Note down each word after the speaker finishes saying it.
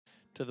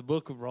to the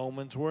book of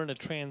Romans. We're in a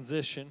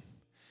transition.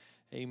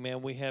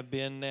 Amen. We have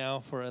been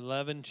now for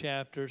 11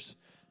 chapters,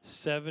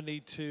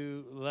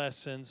 72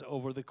 lessons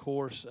over the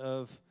course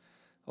of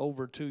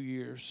over 2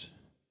 years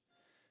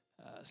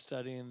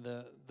studying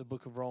the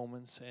book of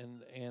Romans.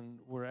 And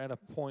we're at a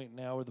point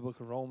now where the book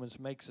of Romans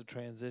makes a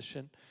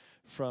transition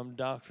from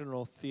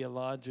doctrinal,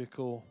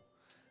 theological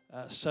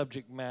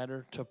subject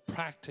matter to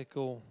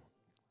practical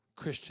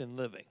Christian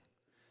living.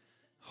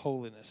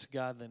 Holiness,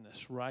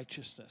 godliness,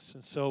 righteousness.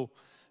 And so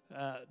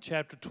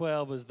chapter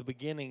 12 is the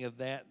beginning of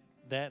that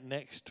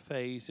next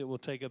phase. It will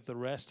take up the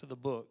rest of the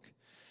book.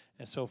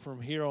 And so from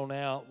here on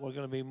out, we're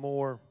going to be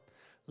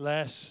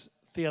less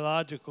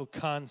theological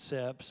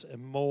concepts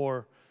and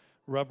more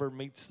rubber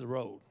meets the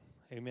road.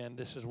 Amen.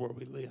 This is where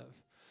we live.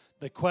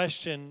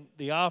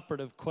 The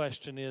operative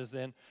question is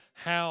then,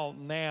 how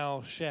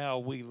now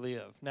shall we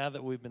live? Now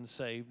that we've been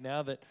saved,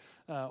 now that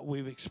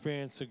we've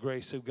experienced the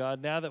grace of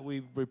God, now that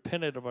we've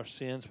repented of our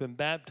sins, been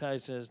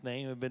baptized in His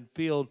name, and been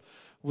filled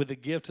with the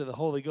gift of the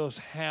Holy Ghost,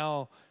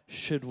 how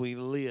should we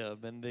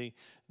live? And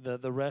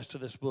the rest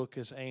of this book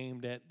is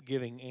aimed at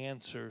giving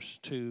answers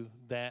to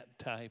that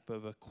type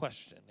of a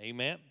question.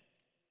 Amen?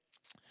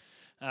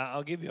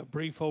 I'll give you a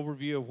brief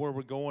overview of where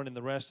we're going in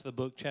the rest of the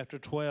book. Chapter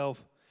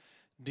 12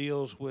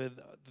 deals with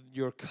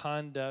your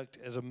conduct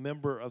as a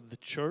member of the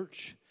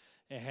church.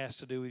 It has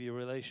to do with your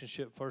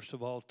relationship, first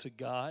of all, to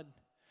God,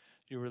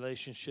 your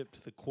relationship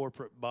to the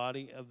corporate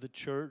body of the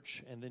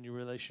church, and then your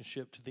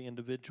relationship to the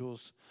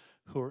individuals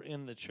who are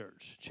in the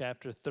church.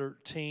 Chapter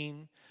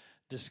 13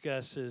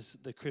 discusses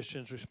the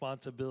Christian's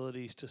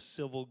responsibilities to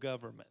civil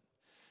government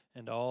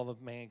and all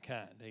of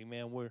mankind.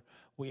 Amen.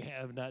 We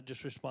have not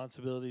just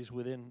responsibilities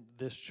within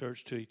this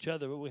church to each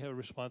other, but we have a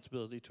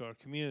responsibility to our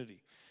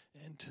community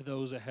and to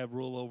those that have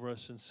rule over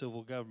us in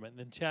civil government. And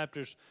then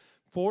chapters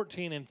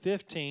 14 and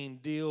 15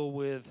 deal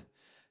with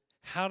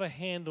how to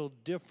handle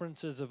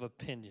differences of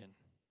opinion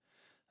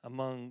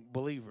among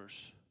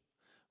believers,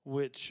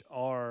 which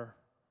are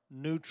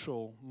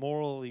neutral,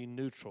 morally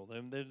neutral.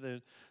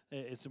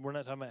 We're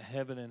not talking about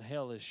heaven and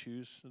hell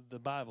issues. The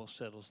Bible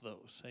settles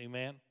those.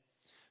 Amen.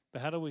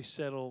 But how do we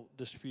settle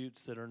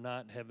disputes that are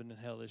not heaven and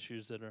hell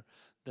issues,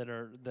 that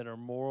are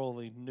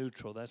morally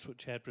neutral? That's what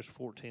chapters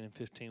 14 and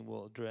 15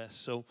 will address.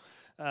 So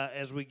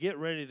as we get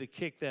ready to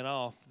kick that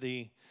off,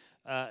 the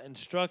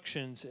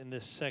instructions in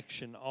this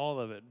section, all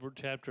of it,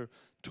 chapter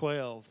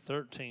 12,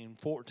 13,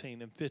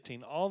 14, and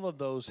 15, all of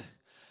those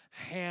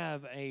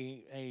have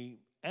a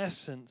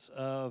essence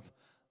of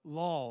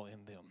law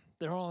in them.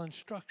 They're all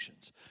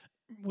instructions.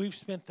 We've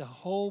spent the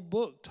whole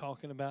book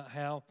talking about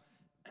how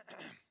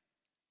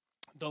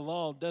the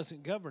law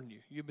doesn't govern you.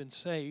 You've been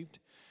saved.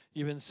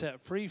 You've been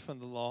set free from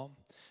the law.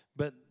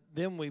 But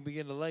then we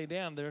begin to lay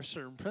down there are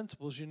certain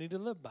principles you need to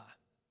live by.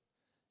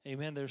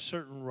 Amen. There's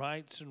certain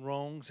rights and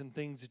wrongs and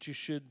things that you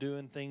should do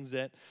and things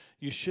that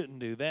you shouldn't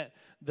do. That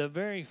the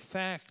very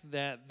fact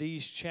that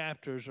these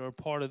chapters are a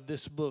part of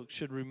this book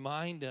should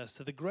remind us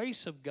that the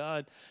grace of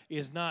God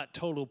is not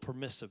total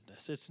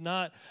permissiveness. It's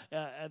not,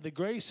 the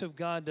grace of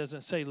God doesn't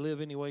say live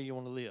any way you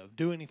want to live,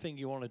 do anything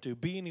you want to do,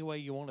 be any way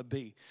you want to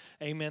be.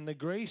 Amen. The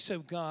grace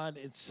of God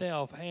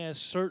itself has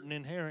certain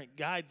inherent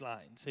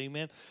guidelines.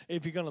 Amen.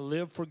 If you're going to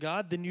live for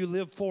God, then you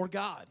live for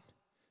God.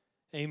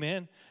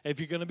 Amen. If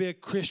you're going to be a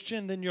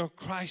Christian, then you're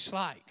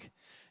Christ-like.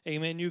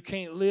 Amen. You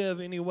can't live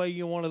any way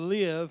you want to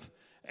live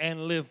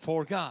and live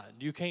for God.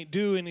 You can't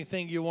do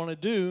anything you want to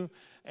do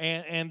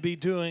and be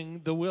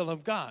doing the will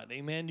of God.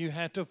 Amen. You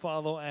have to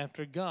follow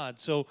after God.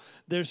 So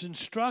there's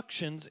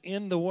instructions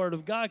in the Word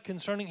of God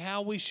concerning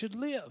how we should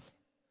live.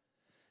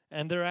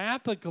 And they're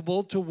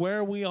applicable to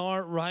where we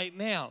are right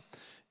now.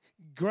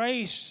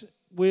 Grace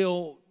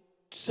will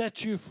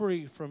set you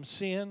free from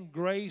sin.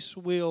 Grace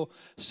will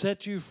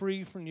set you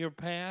free from your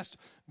past.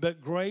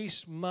 But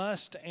grace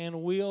must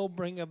and will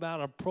bring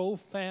about a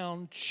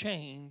profound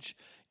change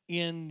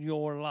in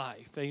your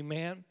life.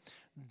 Amen.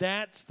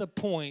 That's the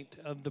point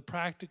of the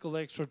practical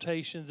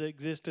exhortations that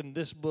exist in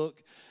this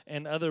book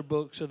and other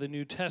books of the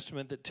New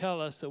Testament that tell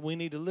us that we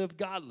need to live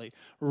godly,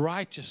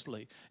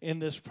 righteously in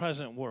this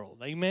present world.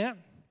 Amen.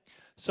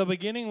 So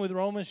beginning with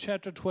Romans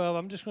chapter 12,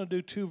 I'm just going to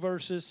do 2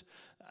 verses.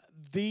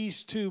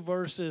 These 2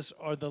 verses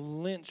are the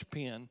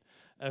linchpin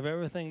of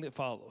everything that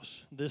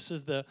follows. This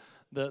is the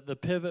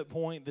pivot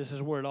point. This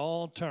is where it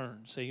all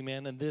turns.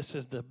 Amen. And this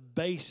is the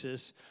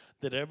basis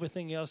that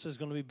everything else is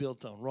going to be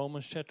built on.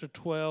 Romans chapter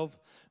 12,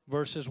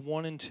 verses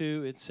 1 and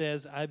 2, it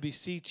says, I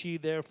beseech ye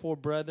therefore,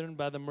 brethren,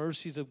 by the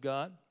mercies of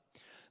God,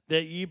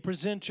 that ye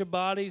present your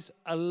bodies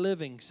a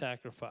living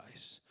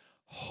sacrifice,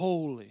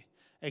 holy,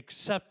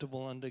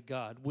 acceptable unto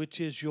God, which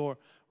is your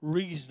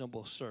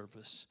reasonable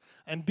service.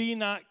 And be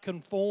not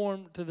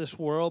conformed to this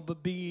world,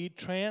 but be ye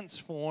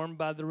transformed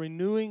by the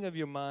renewing of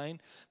your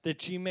mind,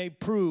 that ye may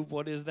prove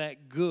what is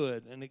that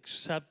good and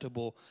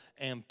acceptable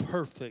and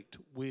perfect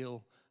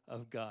will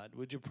of God.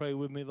 Would you pray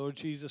with me? Lord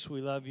Jesus,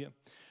 we love you.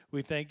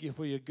 We thank you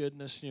for your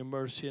goodness and your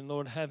mercy. And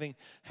Lord, having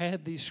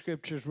had these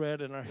scriptures read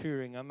in our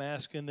hearing, I'm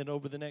asking that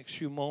over the next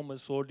few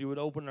moments, Lord, you would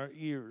open our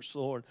ears,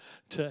 Lord,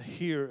 to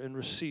hear and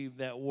receive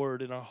that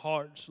word in our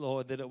hearts,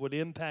 Lord, that it would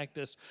impact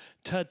us,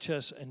 touch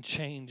us, and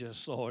change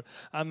us, Lord.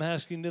 I'm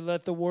asking to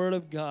let the word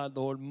of God,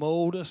 Lord,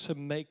 mold us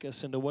and make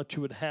us into what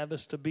you would have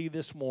us to be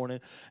this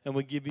morning. And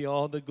we give you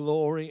all the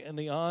glory and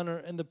the honor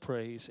and the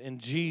praise in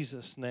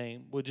Jesus'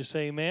 name. Would you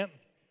say amen?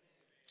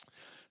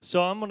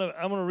 So I'm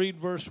gonna read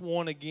verse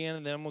 1 again,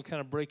 and then I'm gonna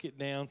kind of break it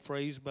down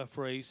phrase by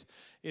phrase.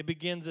 It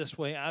begins this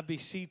way: I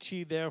beseech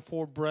ye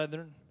therefore,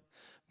 brethren,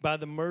 by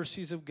the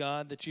mercies of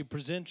God, that you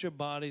present your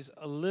bodies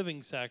a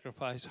living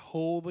sacrifice,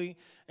 holy,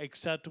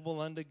 acceptable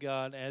unto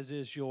God, as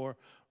is your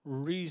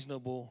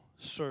reasonable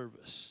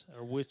service,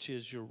 or which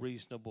is your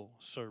reasonable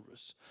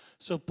service.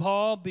 So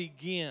Paul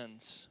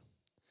begins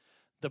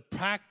the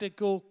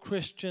practical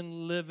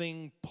Christian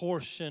living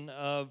portion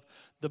of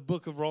the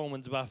book of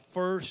Romans by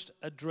first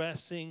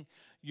addressing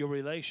your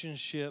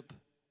relationship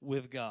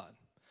with God.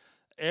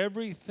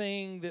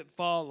 Everything that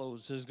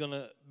follows is going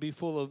to be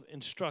full of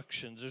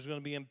instructions. There's going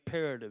to be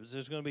imperatives.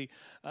 There's going to be,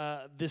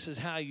 this is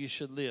how you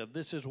should live.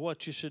 This is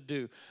what you should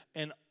do.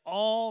 And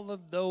all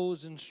of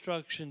those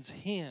instructions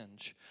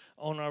hinge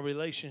on our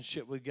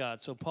relationship with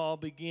God. So Paul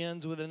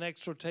begins with an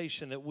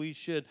exhortation that we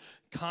should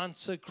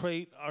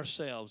consecrate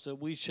ourselves, that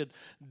we should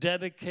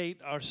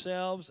dedicate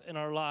ourselves and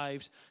our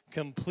lives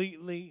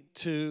completely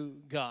to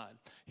God.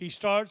 He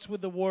starts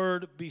with the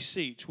word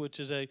beseech, which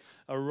is a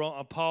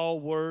Paul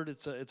word.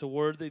 It's a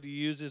word that he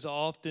uses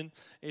often.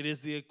 It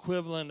is the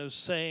equivalent of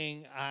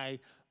saying, I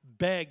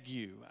beg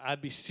you, I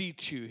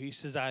beseech you. He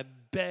says, I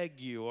beg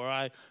you, or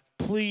I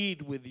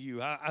plead with you.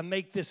 I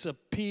make this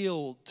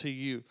appeal to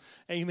you.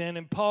 Amen.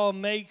 And Paul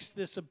makes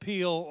this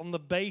appeal on the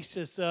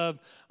basis of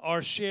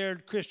our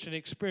shared Christian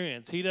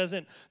experience. He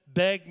doesn't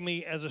beg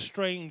me as a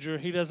stranger.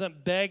 He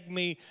doesn't beg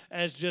me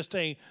as just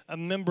a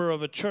member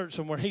of a church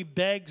somewhere. He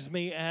begs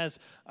me as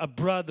a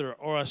brother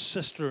or a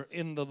sister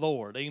in the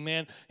Lord.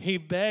 Amen. He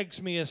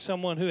begs me as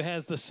someone who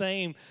has the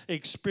same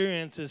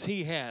experience as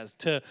he has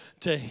to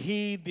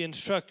heed the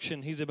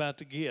instruction he's about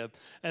to give.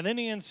 And then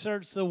he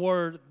inserts the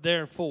word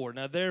therefore.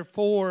 Now,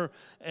 therefore,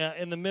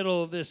 in the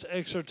middle of this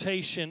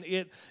exhortation,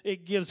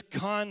 it gives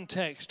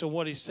context to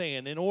what he's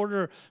saying. In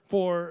order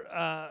for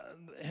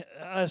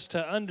us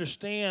to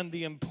understand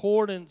the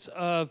importance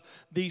of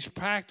these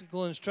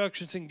practical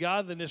instructions in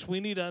godliness, we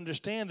need to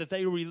understand that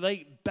they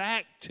relate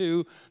back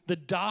to the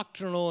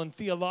doctrinal and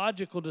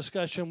theological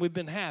discussion we've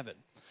been having.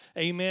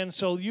 Amen.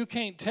 So you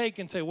can't take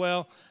and say,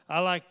 well, I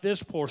like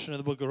this portion of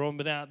the book of Romans,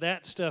 but now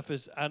that stuff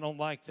I don't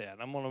like that.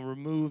 I'm going to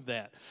remove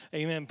that.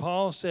 Amen.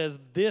 Paul says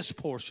this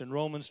portion,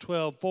 Romans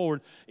 12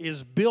 forward,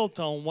 is built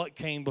on what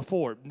came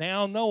before.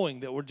 Now knowing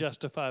that we're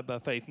justified by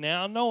faith.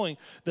 Now knowing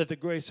that the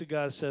grace of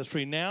God sets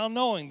free. Now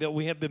knowing that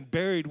we have been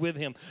buried with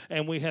him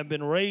and we have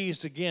been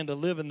raised again to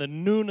live in the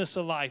newness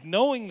of life.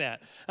 Knowing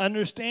that,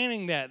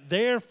 understanding that.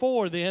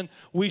 Therefore, then,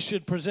 we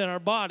should present our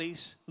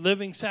bodies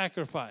living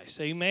sacrifice.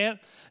 Amen.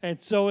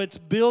 And so it's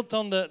built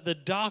on the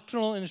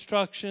doctrinal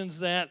instructions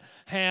that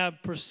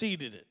have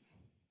preceded it.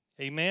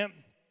 Amen.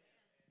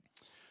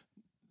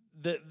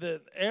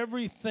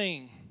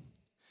 Everything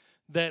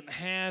that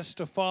has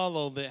to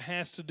follow, that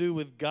has to do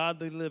with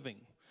godly living,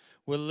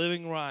 with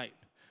living right,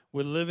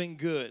 with living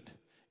good,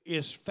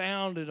 is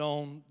founded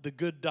on the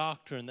good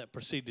doctrine that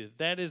preceded it.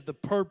 That is the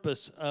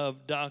purpose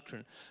of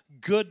doctrine.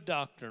 Good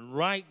doctrine,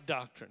 right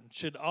doctrine,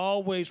 should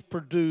always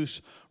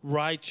produce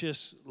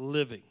righteous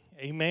living.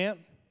 Amen.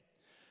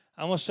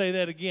 I'm going to say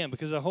that again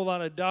because there's a whole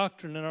lot of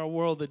doctrine in our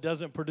world that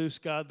doesn't produce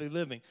godly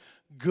living.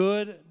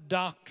 Good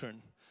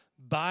doctrine,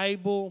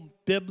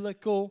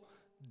 biblical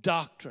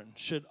doctrine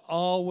should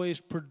always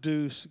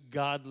produce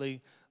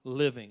godly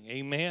living.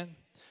 Amen?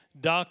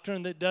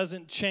 Doctrine that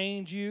doesn't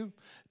change you,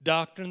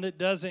 doctrine that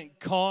doesn't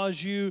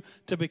cause you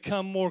to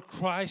become more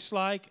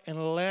Christ-like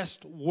and less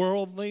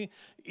worldly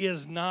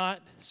is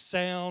not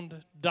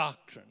sound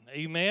doctrine.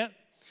 Amen?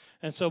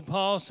 And so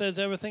Paul says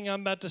everything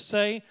I'm about to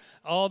say,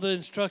 all the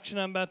instruction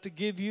I'm about to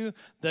give you,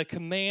 the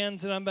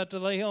commands that I'm about to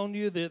lay on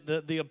you,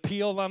 the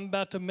appeal I'm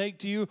about to make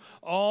to you,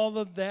 all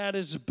of that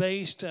is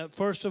based,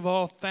 first of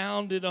all,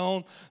 founded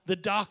on the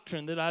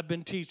doctrine that I've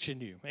been teaching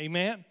you.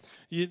 Amen?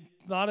 A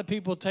lot of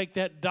people take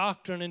that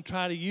doctrine and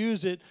try to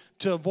use it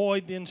to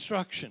avoid the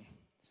instruction.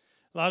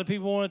 A lot of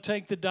people want to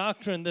take the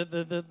doctrine,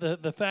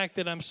 the fact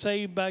that I'm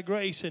saved by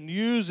grace, and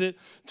use it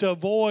to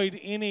avoid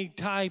any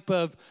type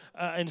of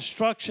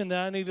instruction that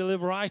I need to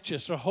live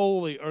righteous or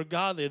holy or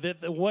godly, that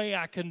the way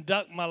I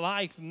conduct my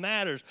life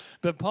matters.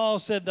 But Paul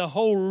said the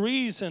whole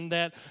reason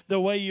that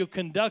the way you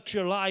conduct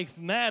your life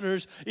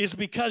matters is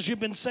because you've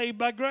been saved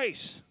by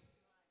grace.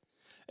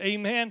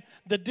 Amen.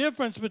 The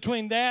difference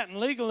between that and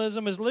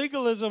legalism is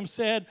legalism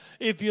said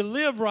if you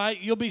live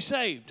right, you'll be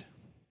saved.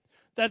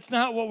 That's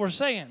not what we're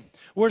saying.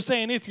 We're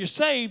saying if you're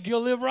saved,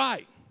 you'll live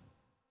right.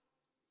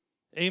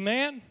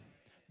 Amen?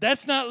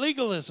 That's not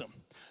legalism.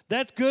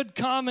 That's good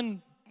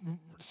common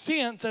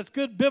sense. That's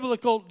good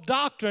biblical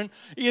doctrine.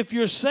 If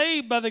you're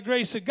saved by the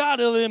grace of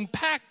God, it'll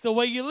impact the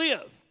way you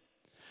live.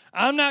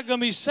 I'm not going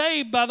to be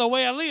saved by the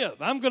way I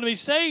live. I'm going to be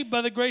saved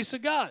by the grace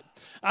of God.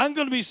 I'm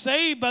going to be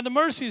saved by the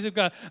mercies of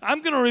God.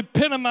 I'm going to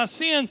repent of my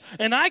sins,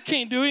 and I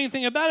can't do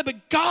anything about it,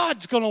 but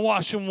God's going to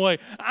wash them away.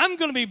 I'm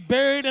going to be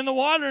buried in the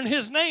water in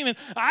His name, and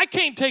I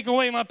can't take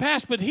away my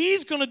past, but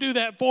He's going to do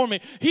that for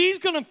me. He's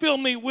going to fill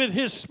me with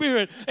His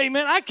Spirit.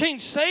 Amen. I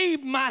can't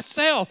save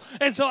myself,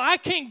 and so I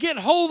can't get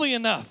holy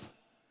enough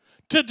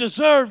to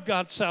deserve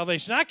God's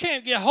salvation. I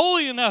can't get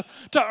holy enough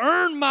to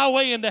earn my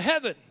way into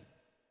heaven.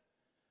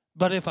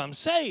 But if I'm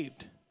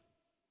saved,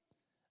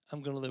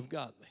 I'm going to live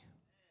godly.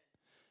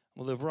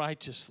 I'm going to live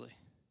righteously.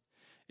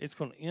 It's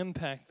going to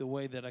impact the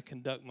way that I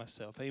conduct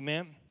myself.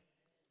 Amen?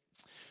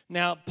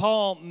 Now,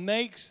 Paul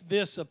makes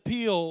this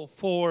appeal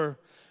for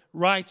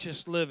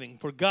righteous living,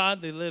 for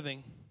godly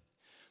living,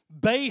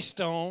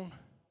 based on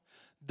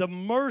the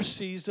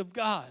mercies of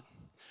God.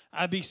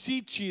 I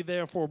beseech you,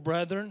 therefore,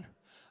 brethren,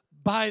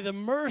 by the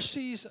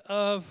mercies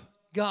of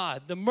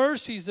God. The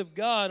mercies of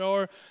God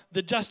are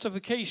the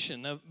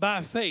justification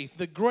by faith,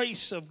 the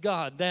grace of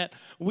God that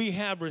we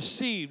have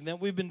received, that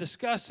we've been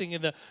discussing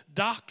in the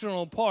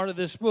doctrinal part of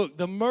this book.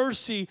 The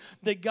mercy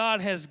that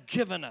God has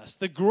given us,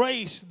 the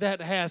grace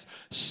that has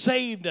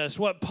saved us.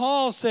 What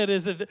Paul said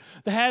is that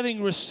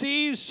having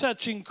received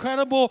such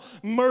incredible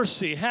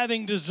mercy,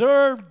 having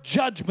deserved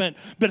judgment,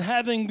 but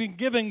having been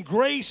given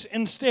grace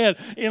instead,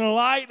 in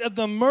light of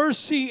the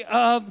mercy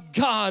of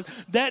God,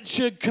 that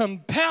should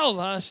compel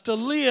us to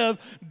live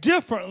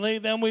differently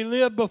than we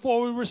lived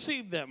before we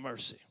received that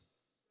mercy.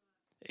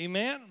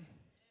 Amen?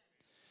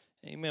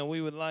 Amen. We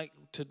would like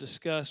to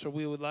discuss, or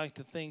we would like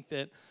to think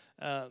that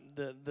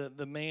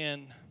the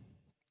man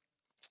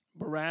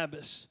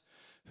Barabbas,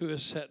 who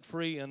is set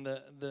free in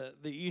the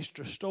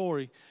Easter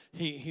story,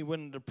 he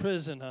went into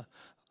prison, a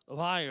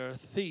liar, a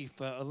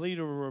thief, a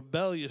leader of a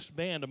rebellious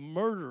band, a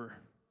murderer.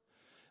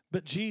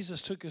 But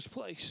Jesus took his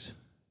place,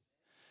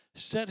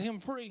 set him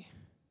free.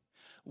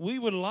 We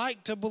would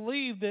like to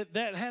believe that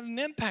had an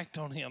impact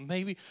on him.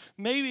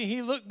 Maybe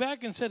he looked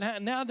back and said,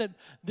 now that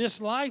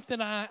this life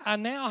that I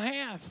now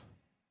have,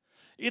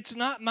 it's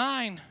not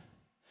mine.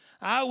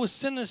 I was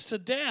sentenced to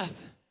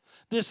death.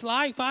 This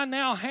life I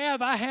now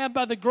have, I have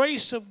by the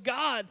grace of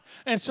God,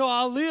 and so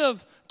I'll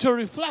live to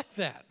reflect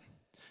that.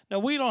 Now,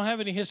 we don't have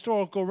any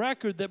historical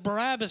record that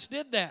Barabbas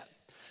did that.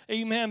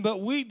 Amen.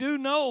 But we do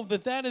know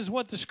that is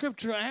what the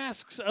Scripture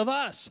asks of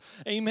us.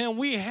 Amen.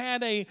 We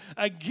had a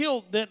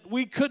guilt that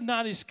we could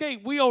not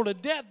escape. We owed a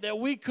debt that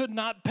we could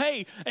not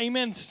pay.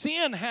 Amen.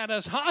 Sin had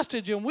us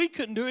hostage and we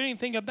couldn't do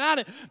anything about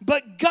it.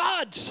 But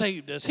God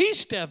saved us. He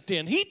stepped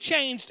in. He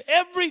changed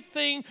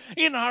everything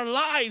in our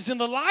lives. And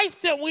the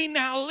life that we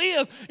now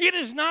live, it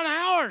is not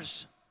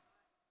ours.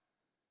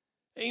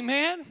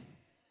 Amen.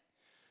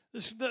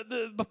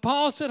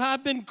 Paul said,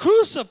 I've been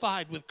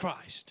crucified with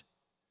Christ.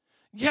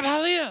 Yet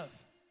I live.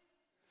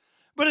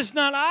 But it's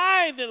not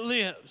I that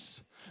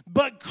lives,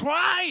 but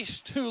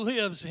Christ who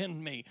lives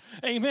in me.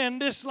 Amen.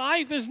 This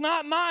life is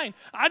not mine.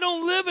 I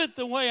don't live it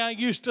the way I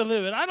used to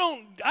live it. I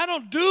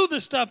don't do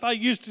the stuff I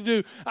used to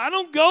do. I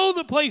don't go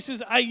the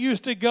places I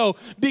used to go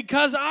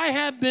because I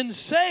have been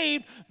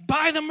saved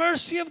by the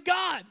mercy of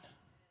God.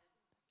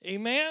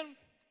 Amen.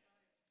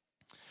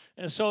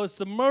 And so it's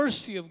the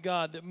mercy of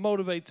God that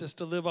motivates us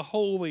to live a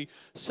holy,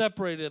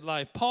 separated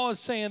life. Paul is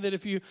saying that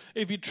if you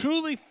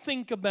truly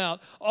think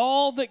about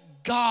all that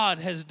God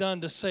has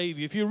done to save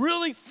you, if you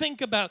really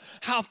think about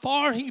how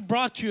far He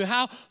brought you,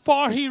 how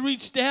far He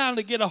reached down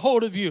to get a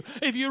hold of you,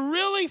 if you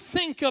really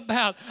think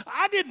about,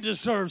 I didn't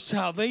deserve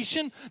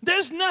salvation.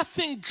 There's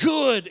nothing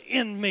good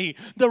in me.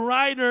 The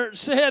writer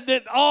said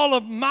that all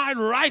of my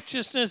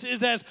righteousness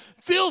is as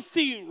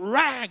filthy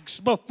rags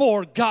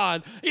before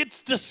God.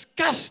 It's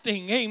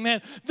disgusting.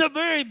 Amen. The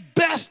very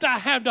best I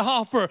have to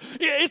offer,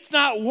 it's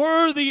not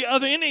worthy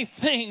of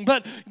anything,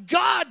 but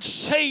God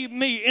saved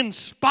me in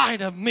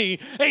spite of me.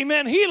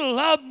 Amen. He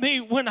loved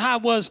me when I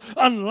was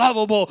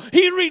unlovable.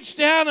 He reached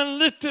down and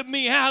lifted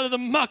me out of the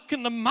muck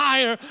and the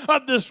mire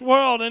of this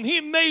world, and He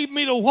made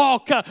me to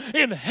walk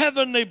in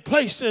heavenly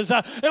places.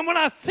 And when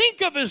I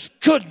think of His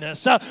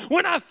goodness,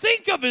 when I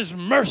think of His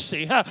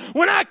mercy,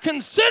 when I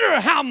consider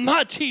how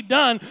much He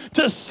done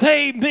to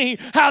save me,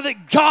 how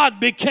that God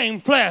became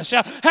flesh,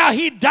 how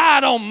He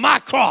died on my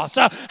cross,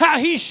 how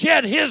He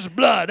shed His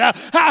blood,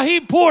 how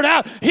He poured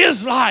out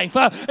His life.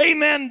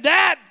 Amen.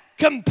 That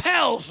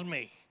compels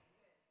me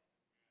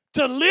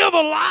to live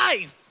a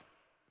life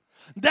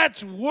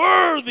that's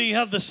worthy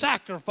of the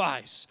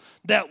sacrifice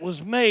that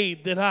was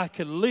made that I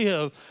could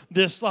live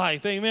this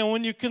life. Amen.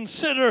 When you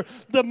consider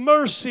the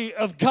mercy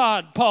of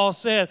God, Paul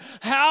said,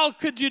 how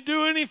could you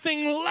do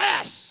anything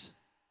less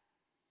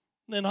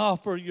than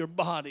offer your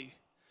body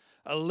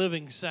a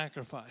living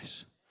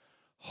sacrifice,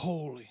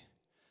 holy,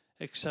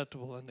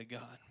 acceptable unto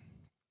God?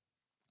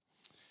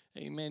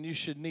 Amen. You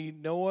should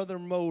need no other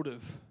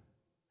motive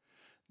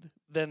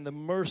than the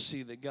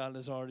mercy that God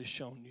has already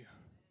shown you.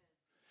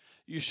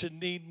 You should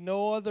need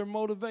no other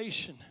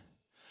motivation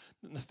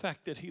than the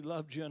fact that He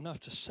loved you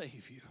enough to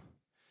save you.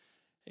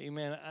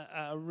 Amen.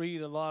 I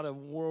read a lot of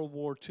World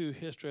War II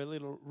history.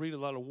 Read a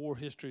lot of war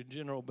history in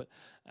general, but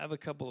I have a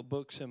couple of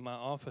books in my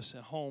office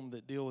at home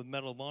that deal with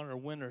Medal of Honor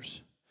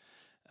winners.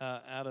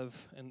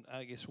 And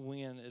I guess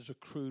win is a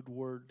crude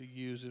word to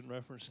use in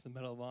reference to the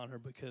Medal of Honor,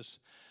 because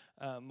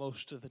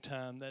most of the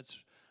time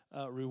that's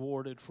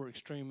rewarded for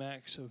extreme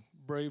acts of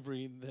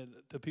bravery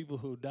that the people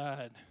who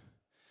died.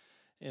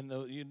 And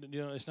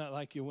it's not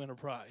like you win a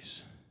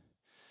prize.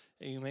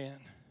 Amen.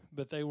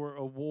 But they were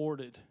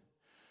awarded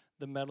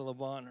the Medal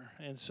of Honor.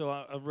 And so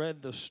I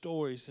read those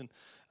stories, and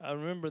I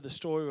remember the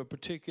story of a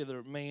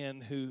particular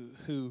man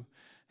who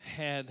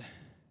had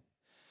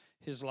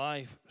his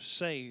life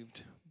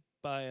saved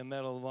by a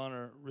Medal of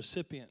Honor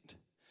recipient.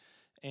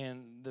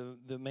 And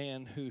the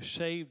man who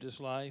saved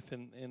his life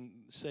and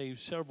saved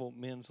several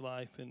men's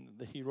life in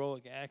the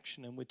heroic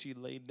action in which he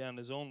laid down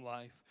his own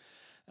life,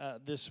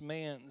 this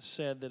man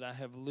said that I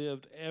have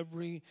lived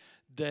every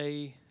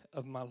day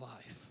of my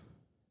life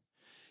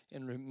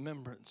in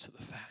remembrance of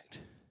the fact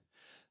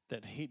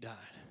that he died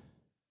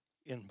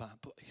in my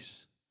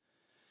place.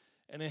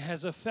 And it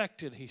has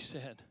affected, he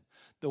said,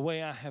 the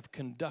way I have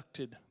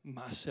conducted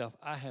myself.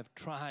 I have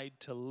tried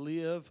to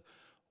live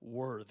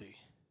worthy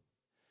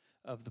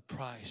of the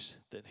price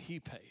that he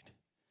paid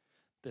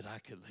that I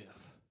could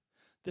live.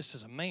 This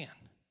is a man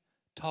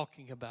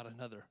talking about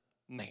another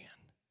man.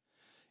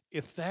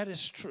 If that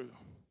is true,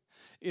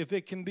 if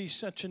it can be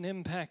such an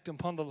impact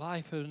upon the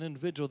life of an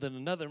individual that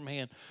another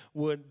man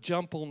would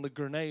jump on the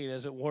grenade,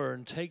 as it were,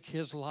 and take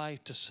his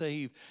life to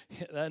save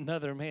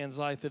another man's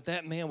life,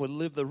 that man would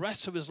live the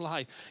rest of his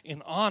life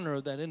in honor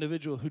of that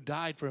individual who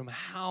died for him,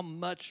 how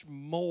much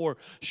more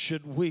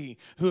should we,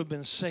 who have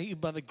been saved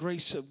by the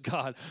grace of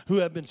God, who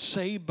have been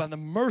saved by the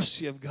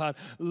mercy of God,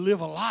 live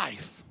a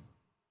life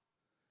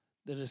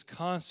that is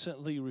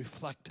constantly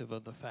reflective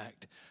of the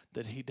fact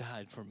that he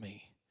died for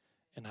me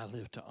and I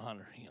live to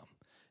honor him.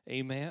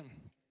 Amen.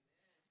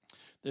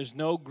 There's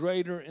no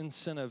greater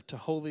incentive to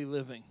holy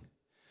living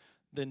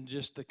than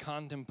just the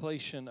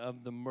contemplation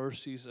of the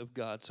mercies of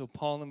God. So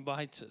Paul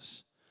invites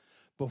us,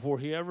 before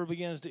he ever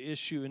begins to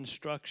issue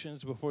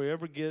instructions, before he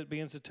ever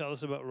begins to tell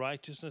us about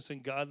righteousness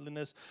and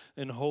godliness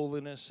and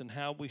holiness and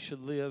how we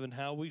should live and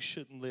how we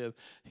shouldn't live,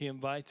 he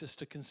invites us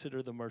to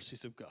consider the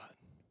mercies of God.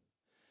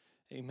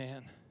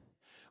 Amen.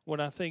 When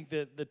I think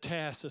that the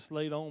task that's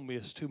laid on me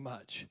is too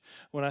much,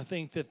 when I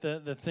think that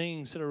the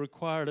things that are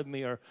required of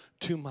me are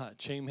too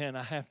much, amen,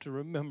 I have to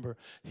remember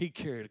he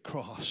carried a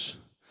cross.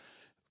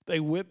 They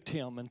whipped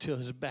him until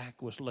his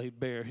back was laid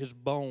bare. His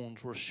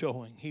bones were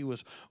showing. He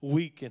was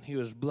weak and he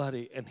was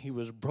bloody and he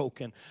was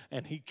broken.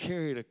 And he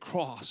carried a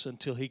cross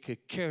until he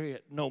could carry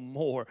it no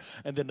more.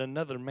 And then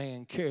another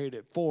man carried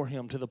it for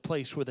him to the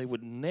place where they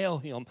would nail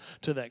him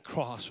to that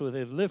cross, where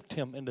they lift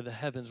him into the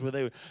heavens, where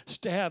they would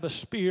stab a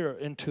spear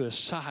into his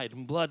side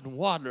and blood and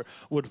water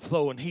would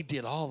flow. And he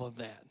did all of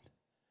that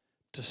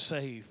to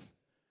save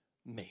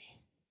me.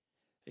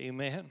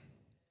 Amen.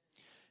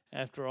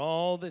 After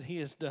all that he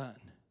has done,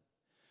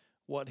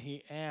 what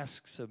he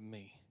asks of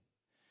me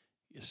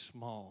is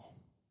small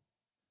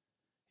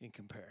in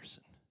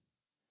comparison.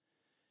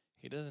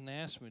 He doesn't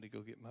ask me to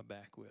go get my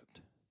back whipped.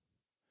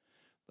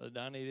 Brother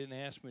Donnie didn't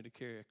ask me to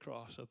carry a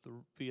cross up the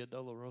Via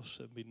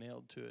Dolorosa and be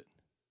nailed to it.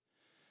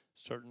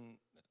 Certain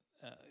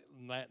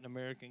Latin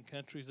American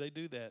countries, they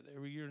do that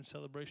every year in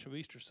celebration of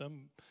Easter.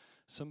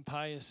 Some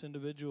pious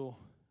individual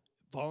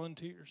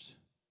volunteers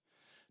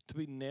to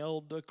be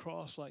nailed to a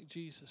cross like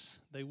Jesus.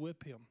 They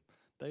whip him.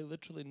 They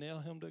literally nail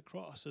him to a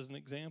cross as an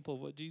example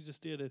of what Jesus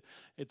did.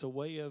 It's a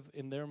way of,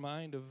 in their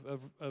mind,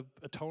 of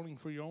atoning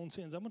for your own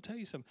sins. I'm going to tell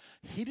you something.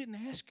 He didn't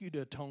ask you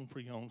to atone for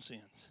your own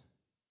sins.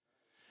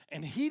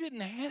 And he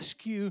didn't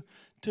ask you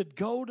to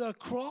go to a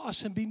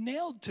cross and be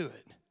nailed to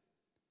it.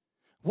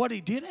 What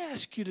he did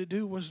ask you to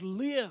do was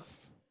live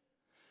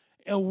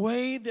a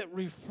way that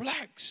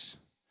reflects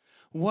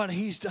what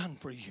he's done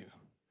for you.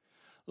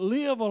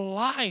 Live a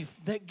life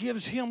that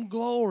gives him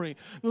glory.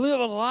 Live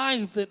a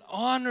life that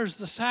honors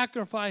the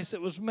sacrifice that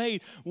was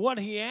made. What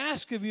he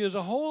asked of you is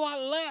a whole lot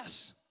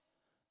less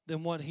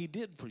than what he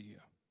did for you.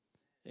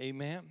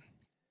 Amen.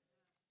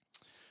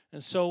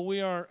 And so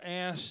we are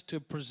asked to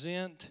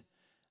present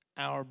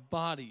our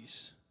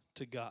bodies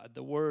to God.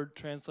 The word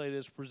translated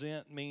as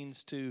present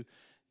means to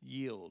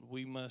yield.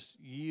 We must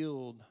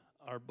yield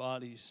our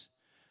bodies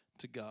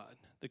to God.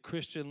 The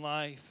Christian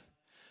life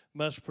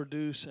must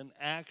produce an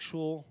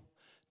actual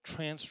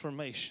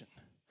transformation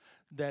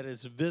that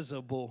is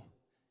visible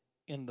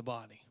in the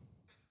body.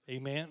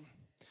 Amen.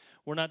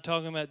 We're not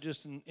talking about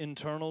just an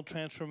internal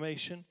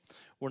transformation.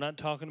 We're not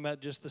talking about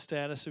just the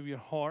status of your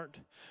heart.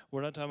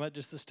 We're not talking about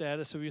just the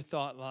status of your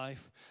thought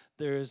life.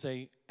 There is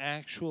an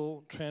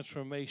actual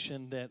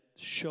transformation that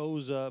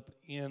shows up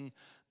in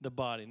the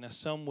body. Now,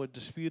 some would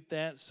dispute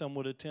that. Some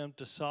would attempt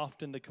to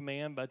soften the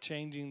command by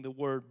changing the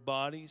word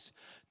bodies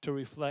to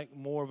reflect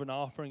more of an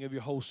offering of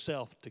your whole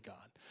self to God.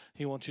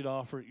 He wants you to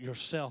offer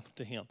yourself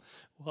to Him.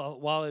 Well,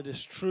 while it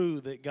is true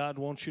that God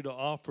wants you to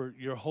offer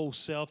your whole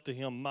self to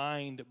Him,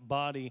 mind,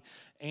 body,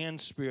 and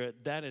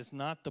spirit, that is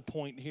not the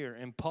point here.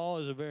 And Paul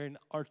is a very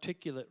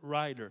articulate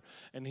writer,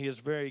 and he is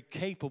very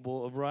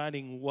capable of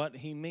writing what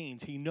he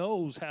means. He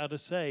knows how to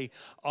say,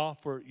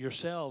 offer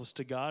yourselves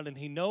to God, and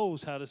he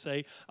knows how to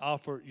say,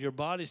 offer your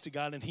bodies to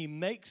God. And he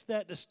makes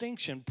that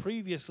distinction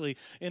previously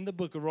in the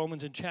book of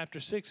Romans in chapter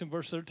 6 and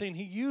verse 13.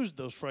 He used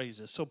those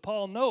phrases. So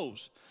Paul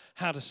knows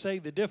how to say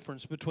the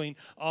difference between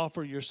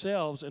offer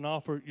yourselves and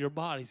offer your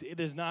bodies. It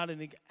is not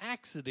an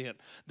accident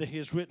that he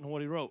has written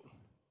what he wrote.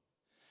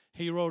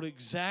 He wrote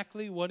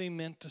exactly what he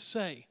meant to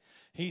say.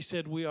 He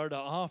said we are to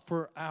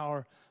offer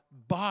our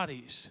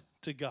bodies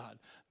to God.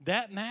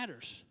 That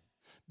matters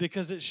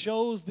because it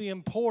shows the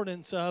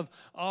importance of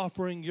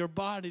offering your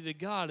body to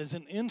God as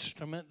an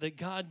instrument that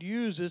God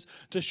uses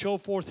to show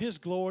forth His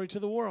glory to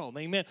the world.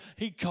 Amen.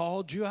 He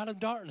called you out of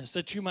darkness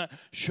that you might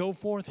show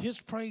forth His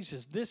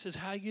praises. This is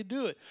how you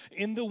do it,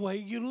 in the way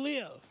you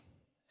live.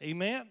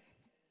 Amen.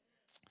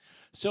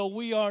 So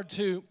we are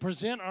to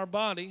present our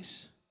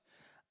bodies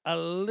a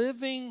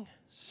living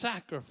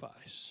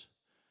sacrifice,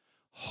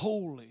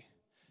 holy,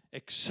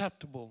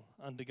 acceptable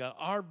unto God.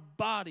 Our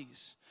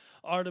bodies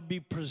are to be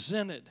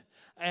presented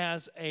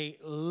as a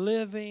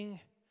living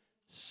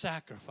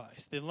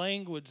sacrifice. The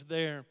language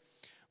there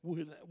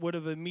would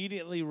have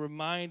immediately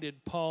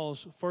reminded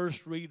Paul's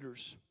first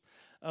readers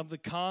of the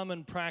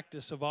common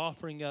practice of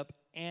offering up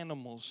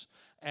animals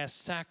as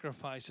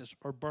sacrifices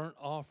or burnt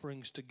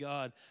offerings to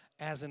God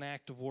as an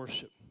act of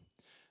worship.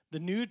 The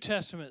New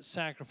Testament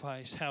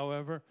sacrifice,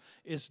 however,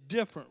 is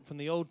different from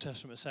the Old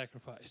Testament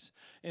sacrifice.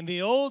 In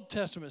the Old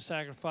Testament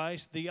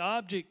sacrifice, the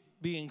object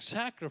being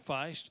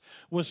sacrificed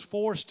was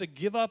forced to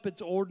give up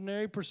its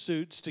ordinary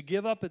pursuits, to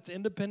give up its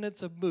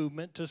independence of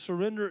movement, to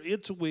surrender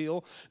its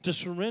will, to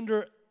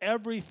surrender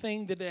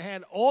everything that it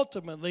had,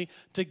 ultimately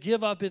to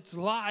give up its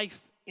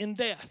life in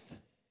death.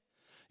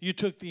 You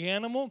took the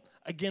animal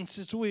against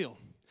its will.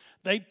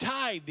 They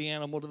tied the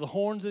animal to the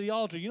horns of the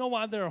altar. You know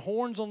why there are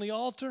horns on the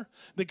altar?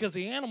 Because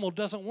the animal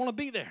doesn't want to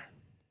be there.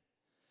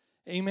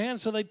 Amen?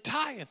 So they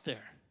tie it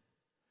there.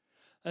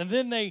 And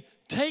then they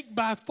take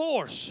by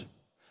force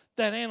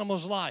that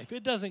animal's life.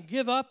 It doesn't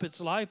give up its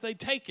life. They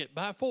take it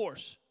by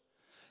force.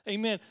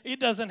 Amen.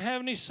 It doesn't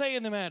have any say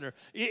in the matter.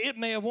 It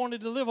may have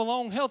wanted to live a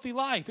long, healthy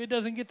life. It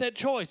doesn't get that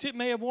choice. It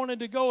may have wanted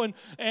to go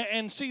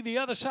and see the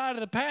other side of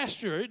the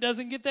pasture. It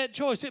doesn't get that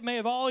choice. It may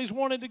have always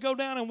wanted to go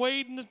down and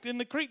wade in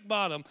the creek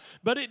bottom,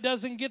 but it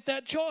doesn't get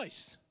that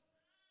choice.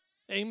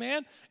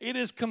 Amen. It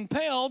is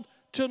compelled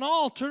to an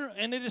altar,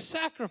 and it is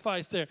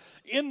sacrificed there.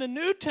 In the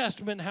New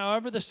Testament,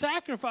 however, the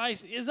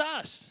sacrifice is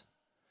us.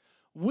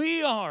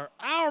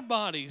 Our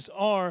bodies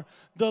are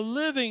the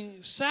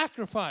living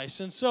sacrifice.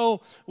 And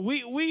so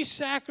we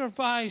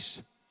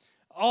sacrifice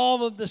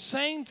all of the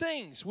same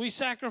things. We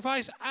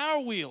sacrifice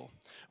our will.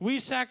 We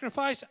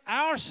sacrifice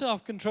our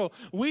self-control.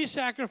 We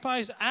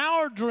sacrifice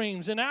our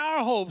dreams and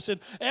our hopes, and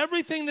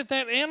everything that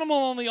animal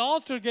on the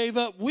altar gave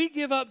up, we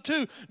give up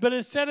too. But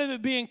instead of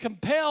it being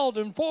compelled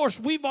and forced,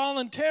 we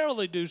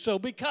voluntarily do so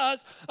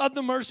because of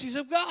the mercies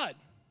of God.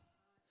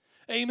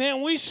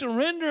 Amen. We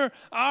surrender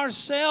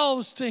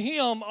ourselves to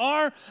Him,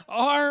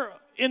 our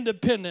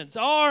independence,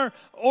 our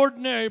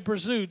ordinary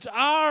pursuits,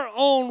 our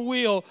own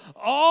will,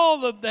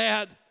 all of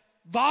that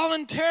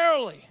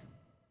voluntarily.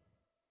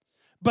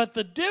 But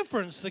the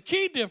difference, the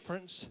key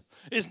difference,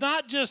 is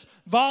not just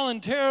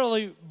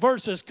voluntarily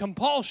versus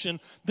compulsion.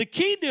 The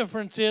key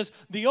difference is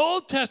the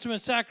Old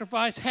Testament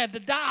sacrifice had to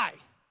die.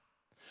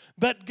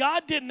 But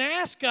God didn't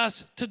ask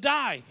us to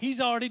die.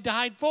 He's already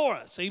died for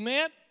us.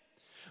 Amen?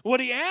 What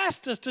He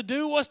asked us to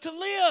do was to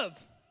live.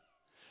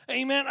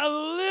 Amen. A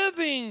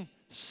living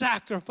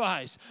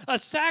sacrifice. A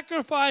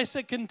sacrifice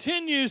that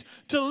continues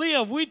to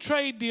live. We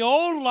trade the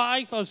old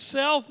life of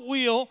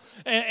self-will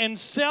and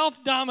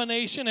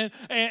self-domination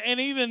and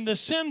even the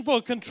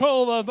sinful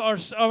control of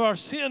our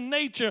sin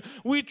nature.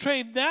 We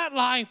trade that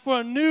life for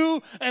a new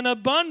and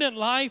abundant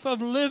life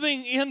of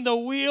living in the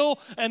will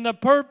and the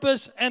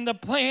purpose and the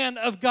plan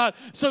of God.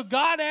 So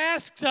God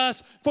asks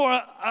us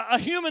for a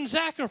human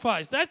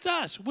sacrifice. That's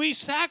us. We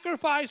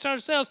sacrifice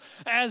ourselves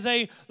as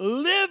a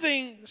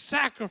living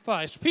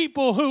sacrifice.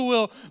 People who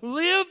will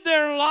live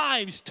their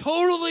lives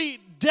totally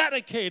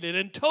dedicated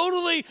and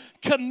totally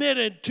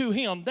committed to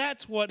Him.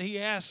 That's what He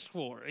asks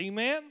for.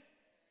 Amen?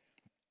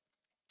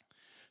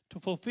 To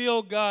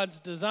fulfill God's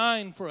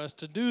design for us,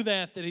 to do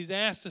that He's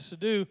asked us to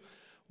do,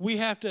 we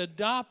have to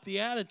adopt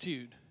the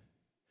attitude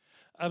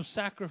of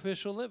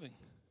sacrificial living.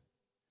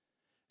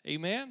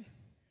 Amen?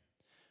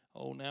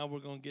 Oh, now we're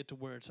going to get to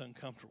where it's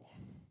uncomfortable.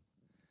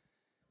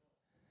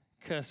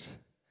 Because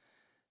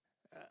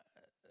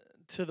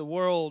to the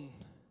world,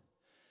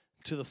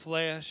 to the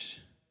flesh,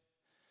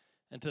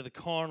 and to the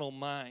carnal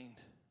mind,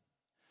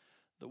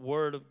 the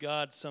Word of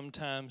God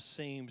sometimes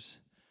seems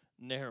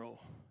narrow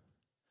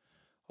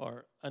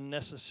or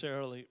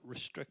unnecessarily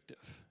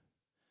restrictive.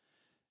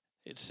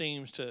 It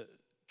seems to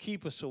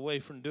keep us away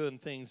from doing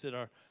things that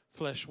are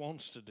flesh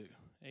wants to do.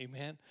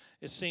 Amen.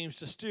 It seems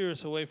to steer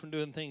us away from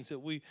doing things that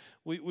we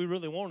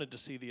really wanted to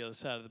see the other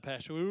side of the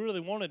pasture. We really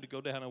wanted to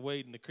go down and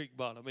wade in the creek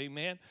bottom.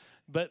 Amen.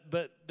 But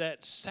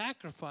that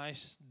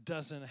sacrifice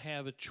doesn't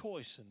have a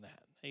choice in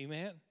that.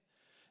 Amen.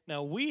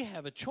 Now we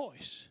have a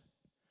choice,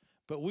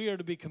 but we are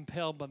to be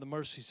compelled by the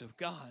mercies of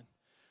God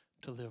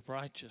to live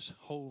righteous,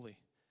 holy,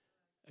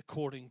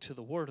 according to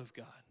the Word of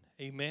God.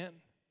 Amen.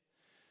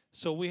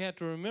 So we have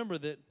to remember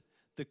that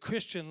the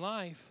Christian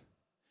life,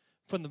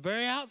 from the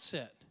very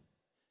outset,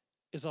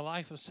 is a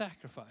life of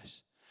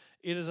sacrifice.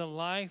 It is a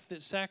life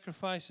that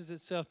sacrifices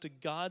itself to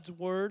God's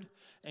word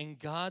and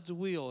God's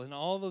will. And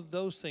all of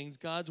those things,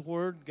 God's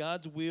word,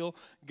 God's will,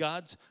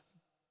 God's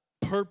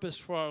purpose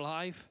for our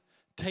life,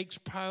 takes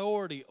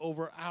priority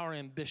over our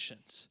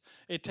ambitions.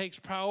 It takes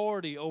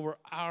priority over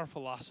our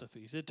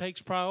philosophies. It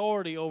takes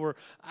priority over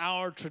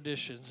our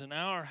traditions and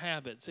our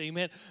habits.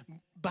 Amen.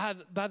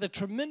 By the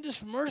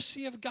tremendous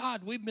mercy of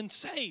God, we've been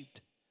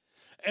saved.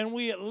 And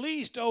we at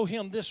least owe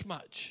Him this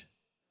much,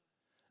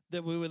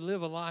 that we would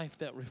live a life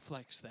that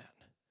reflects that.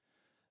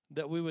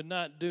 That we would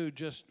not do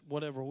just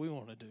whatever we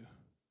want to do.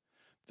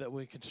 That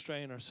we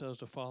constrain ourselves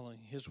to following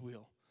His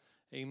will.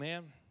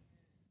 Amen.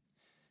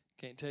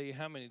 Can't tell you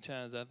how many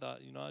times I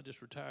thought, I'd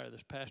just retire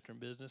this pastoring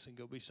business and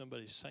go be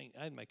somebody's saint.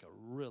 I'd make a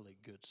really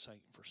good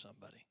saint for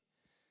somebody.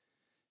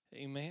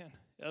 Amen.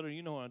 Elder,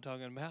 you know what I'm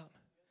talking about.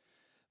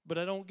 But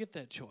I don't get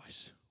that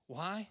choice.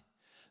 Why?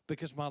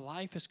 Because my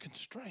life is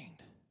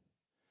constrained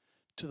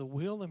to the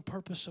will and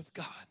purpose of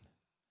God.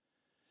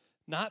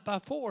 Not by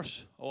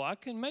force. Oh, I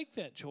can make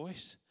that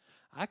choice.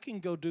 I can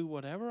go do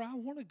whatever I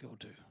want to go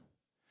do.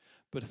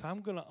 But if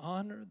I'm going to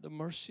honor the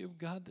mercy of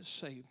God that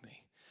saved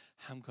me,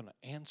 I'm going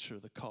to answer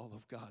the call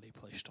of God He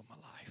placed on my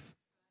life.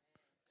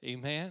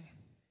 Amen.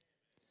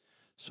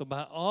 So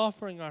by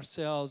offering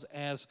ourselves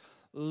as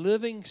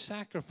living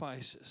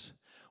sacrifices,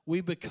 we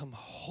become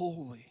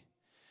holy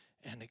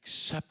and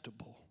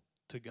acceptable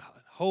to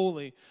God.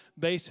 Holy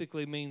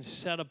basically means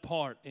set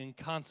apart in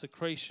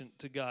consecration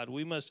to God.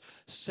 We must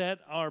set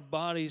our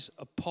bodies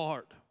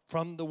apart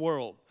from the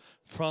world,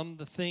 from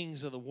the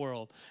things of the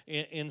world,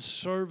 in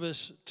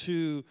service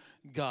to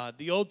God.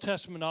 The Old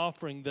Testament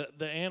offering,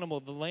 the animal,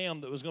 the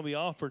lamb that was going to be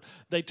offered,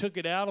 they took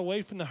it out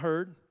away from the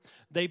herd.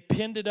 They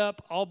pinned it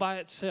up all by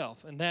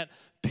itself, and that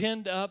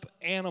pinned up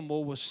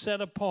animal was set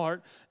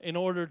apart in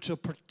order to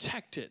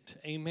protect it.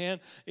 Amen.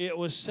 It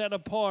was set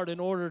apart in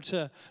order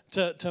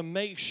to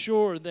make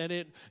sure that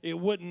it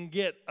wouldn't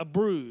get a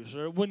bruise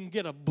or it wouldn't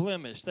get a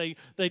blemish. They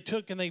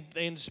took and they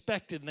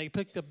inspected and they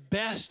picked the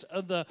best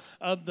of the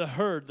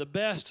herd, the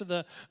best of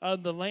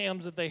the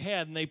lambs that they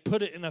had, and they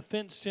put it in a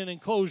fenced-in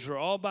enclosure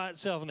all by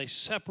itself, and they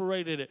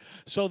separated it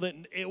so that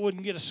it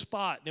wouldn't get a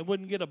spot and it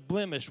wouldn't get a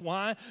blemish.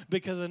 Why?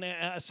 Because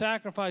a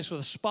sacrifice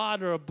with a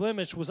spot or a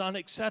blemish was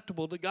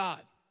unacceptable to God.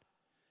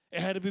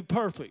 It had to be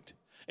perfect.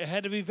 It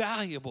had to be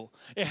valuable.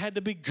 It had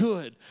to be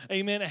good.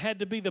 Amen. It had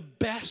to be the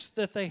best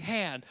that they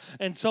had.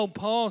 And so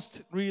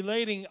Paul's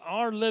relating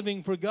our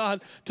living for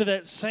God to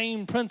that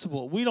same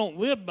principle. We don't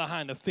live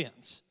behind a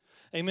fence.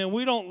 Amen.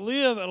 We don't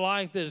live a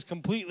life that is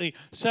completely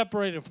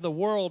separated from the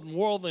world and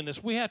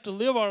worldliness. We have to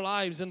live our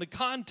lives in the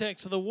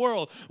context of the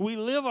world. We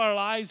live our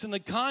lives in the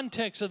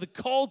context of the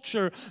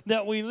culture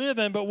that we live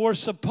in, but we're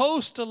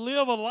supposed to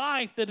live a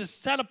life that is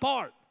set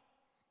apart.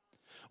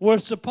 We're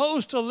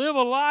supposed to live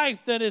a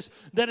life that is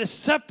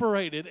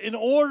separated in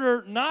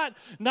order, not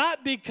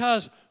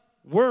because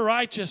we're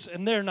righteous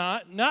and they're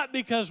not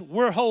because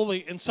we're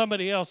holy and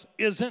somebody else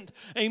isn't.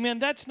 Amen.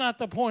 That's not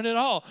the point at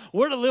all.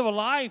 We're to live a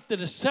life that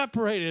is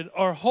separated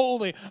or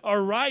holy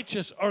or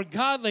righteous or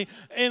godly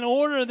in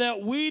order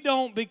that we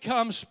don't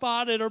become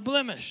spotted or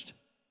blemished.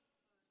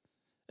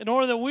 In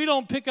order that we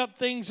don't pick up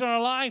things in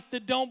our life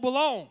that don't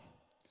belong.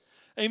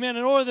 Amen.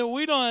 In order that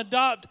we don't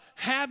adopt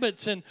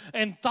habits and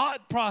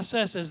thought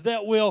processes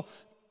that will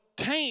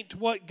taint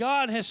what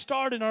God has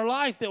started in our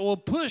life, that will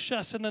push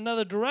us in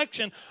another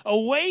direction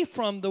away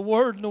from the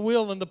word and the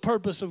will and the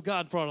purpose of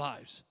God for our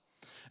lives.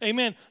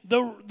 Amen.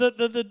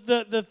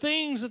 The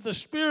things that the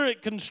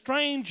Spirit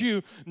constrains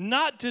you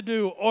not to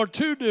do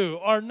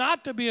or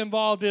not to be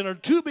involved in or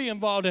to be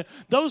involved in,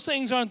 those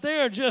things aren't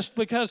there just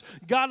because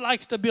God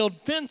likes to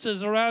build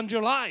fences around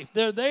your life.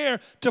 They're there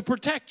to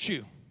protect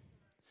you.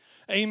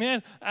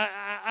 Amen.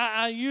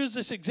 I use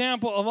this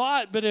example a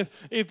lot, but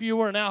if you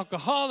were an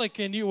alcoholic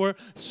and you were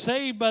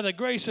saved by the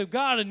grace of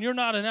God and you're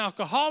not an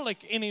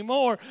alcoholic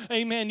anymore,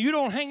 amen, you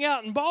don't hang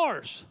out in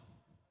bars.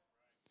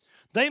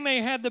 They may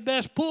have the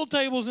best pool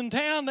tables in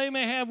town. They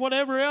may have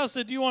whatever else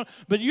that you want,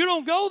 but you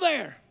don't go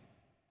there.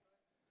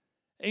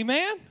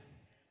 Amen.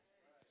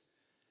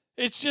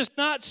 It's just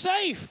not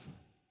safe.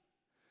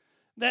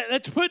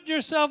 That's putting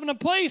yourself in a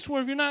place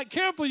where if you're not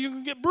careful, you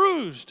can get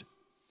bruised.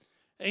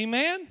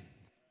 Amen.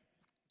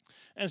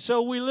 And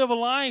so we live a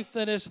life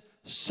that is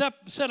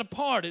set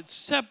apart. It's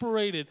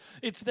separated.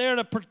 It's there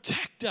to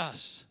protect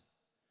us,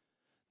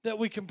 that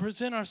we can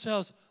present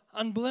ourselves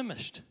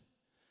unblemished.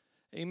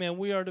 Amen.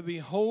 We are to be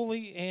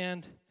holy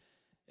and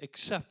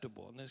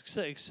acceptable, an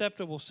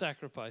acceptable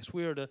sacrifice.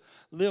 We are to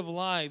live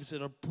lives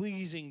that are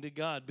pleasing to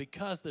God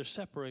because they're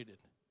separated.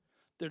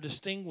 They're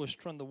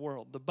distinguished from the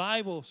world. The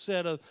Bible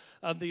said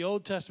of the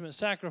Old Testament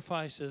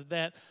sacrifices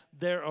that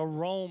their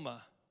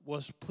aroma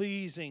was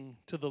pleasing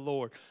to the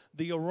Lord.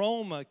 The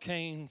aroma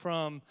came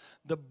from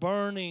the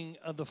burning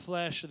of the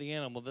flesh of the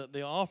animal.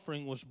 The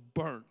offering was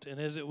burnt, and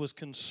as it was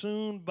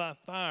consumed by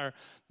fire,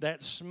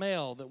 that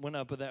smell that went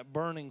up of that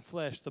burning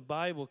flesh, the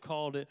Bible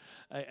called it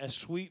a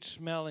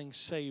sweet-smelling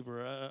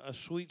savor, a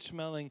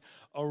sweet-smelling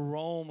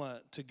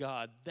aroma to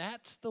God.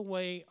 That's the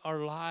way our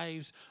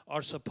lives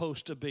are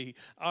supposed to be.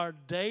 Our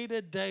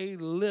day-to-day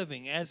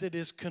living, as it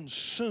is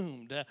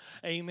consumed,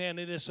 amen,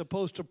 it is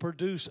supposed to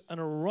produce an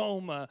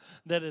aroma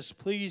that is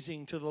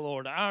pleasing to the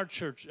Lord. Our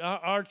church,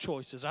 our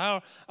choices,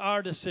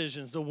 our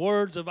decisions, the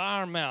words of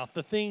our mouth,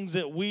 the things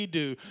that we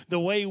do, the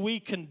way we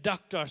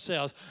conduct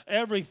ourselves,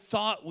 every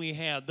thought we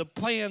have, the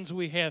plans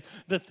we have,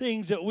 the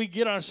things that we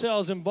get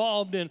ourselves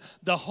involved in,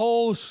 the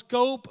whole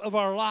scope of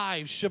our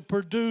lives should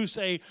produce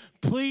a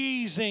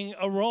pleasing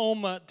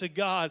aroma to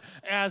God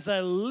as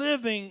a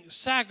living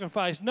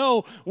sacrifice.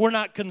 No, we're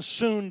not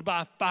consumed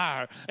by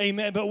fire,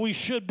 amen, but we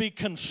should be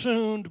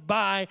consumed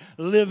by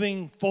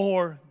living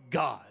for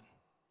God.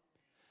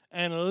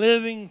 And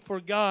living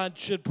for God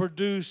should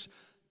produce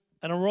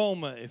an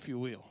aroma, if you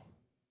will,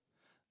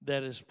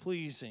 that is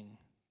pleasing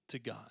to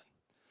God.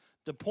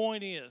 The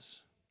point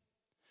is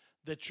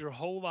that your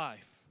whole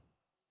life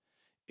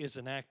is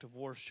an act of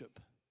worship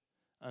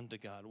unto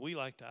God. We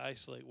like to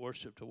isolate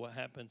worship to what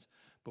happens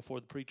before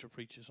the preacher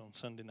preaches on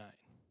Sunday night.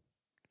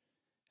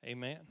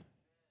 Amen?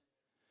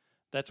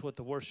 That's what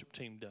the worship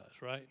team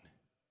does, right?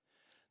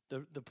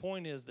 The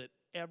point is that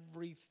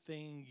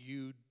everything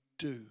you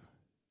do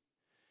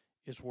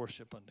is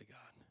worship unto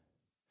God.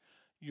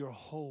 Your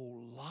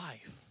whole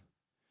life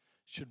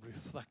should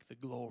reflect the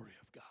glory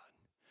of God.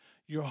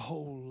 Your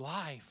whole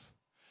life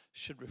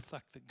should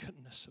reflect the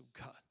goodness of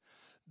God.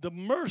 The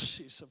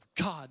mercies of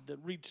God that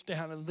reached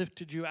down and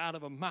lifted you out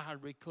of a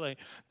miry clay,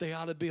 they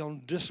ought to be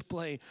on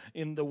display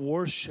in the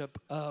worship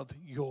of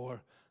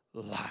your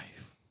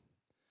life.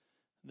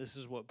 This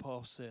is what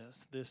Paul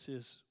says.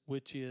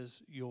 Which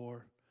is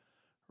your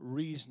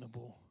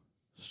reasonable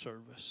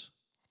service.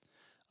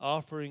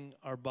 Offering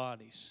our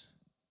bodies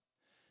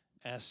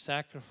as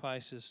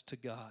sacrifices to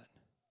God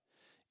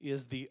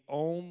is the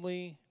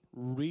only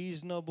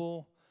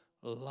reasonable,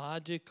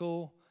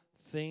 logical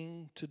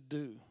thing to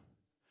do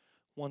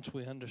once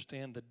we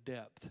understand the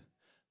depth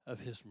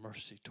of His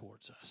mercy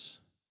towards us.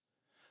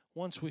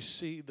 Once we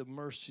see the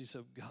mercies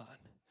of God,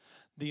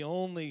 the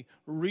only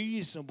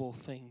reasonable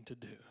thing to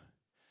do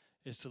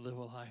is to live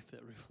a life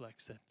that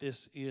reflects that.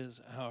 This is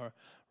our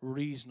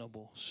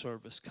reasonable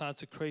service.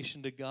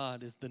 Consecration to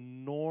God is the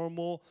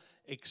normal,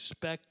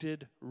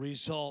 expected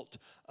result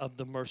of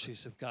the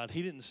mercies of God.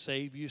 He didn't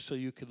save you so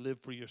you could live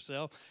for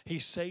yourself. He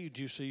saved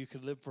you so you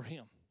could live for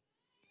Him.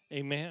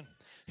 Amen.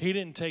 He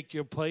didn't take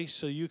your place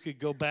so you could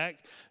go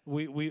back.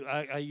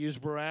 I use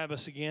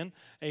Barabbas again.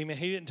 Amen.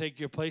 He didn't take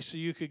your place so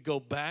you could go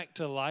back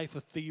to a life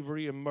of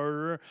thievery and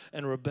murder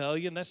and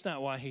rebellion. That's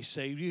not why He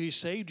saved you. He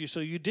saved you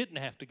so you didn't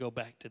have to go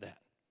back to that.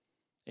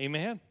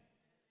 Amen.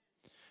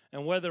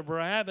 And whether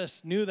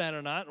Barabbas knew that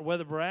or not, or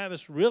whether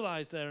Barabbas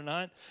realized that or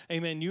not,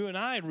 amen, you and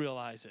I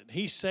realize it.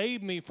 He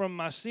saved me from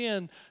my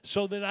sin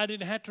so that I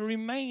didn't have to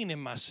remain in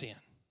my sin.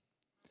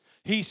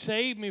 He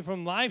saved me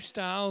from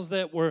lifestyles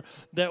that were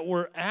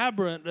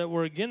aberrant, that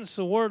were against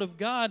the Word of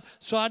God,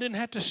 so I didn't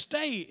have to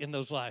stay in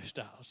those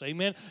lifestyles.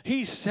 Amen.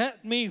 He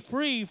set me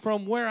free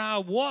from where I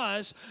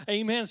was,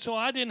 amen, so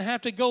I didn't have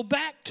to go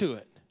back to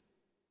it,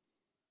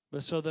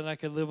 but so that I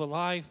could live a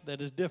life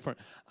that is different.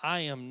 I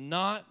am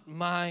not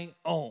my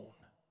own.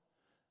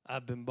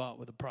 I've been bought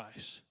with a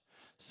price.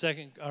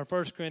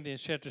 1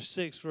 Corinthians chapter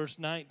 6, verse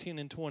 19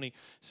 and 20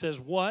 says,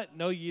 "What?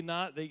 Know ye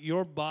not that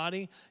your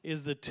body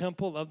is the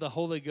temple of the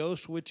Holy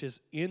Ghost, which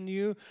is in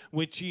you,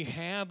 which ye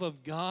have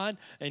of God,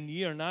 and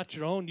ye are not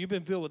your own?" You've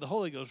been filled with the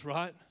Holy Ghost,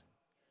 right?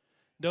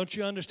 Don't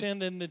you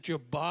understand then that your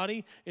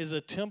body is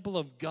a temple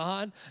of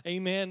God?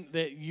 Amen.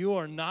 That you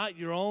are not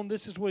your own.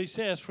 This is what he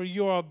says. For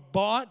you are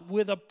bought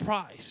with a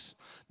price.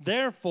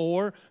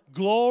 Therefore,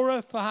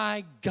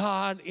 glorify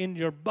God in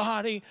your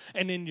body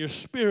and in your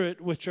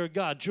spirit, which are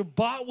God's. You're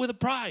bought with a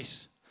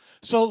price.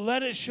 So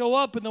let it show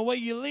up in the way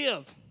you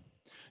live.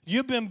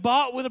 You've been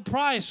bought with a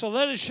price, so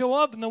let it show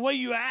up in the way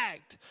you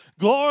act.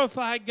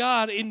 Glorify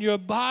God in your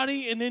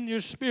body and in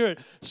your spirit.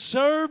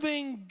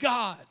 Serving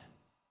God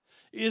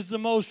is the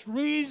most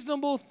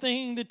reasonable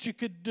thing that you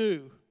could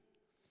do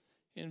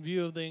in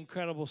view of the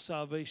incredible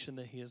salvation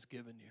that He has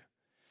given you,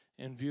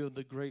 in view of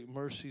the great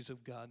mercies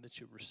of God that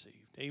you've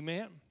received.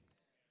 Amen?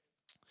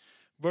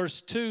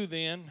 Verse 2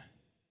 then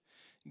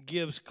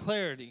gives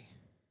clarity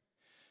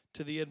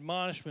to the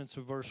admonishments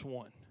of verse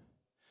 1.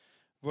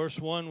 Verse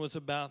 1 was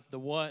about the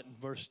what, and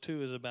verse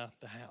 2 is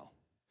about the how.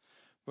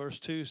 Verse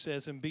 2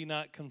 says, "And be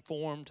not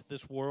conformed to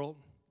this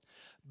world,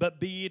 but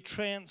be ye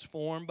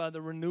transformed by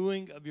the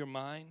renewing of your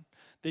mind,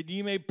 that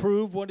ye may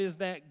prove what is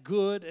that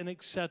good and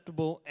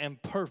acceptable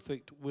and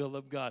perfect will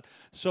of God.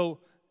 So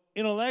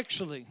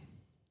intellectually,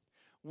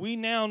 we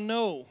now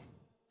know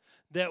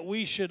that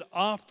we should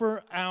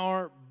offer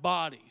our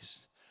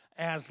bodies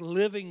as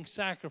living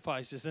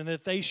sacrifices and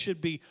that they should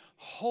be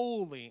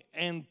holy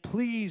and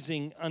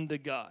pleasing unto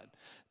God.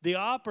 The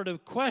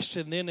operative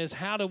question then is,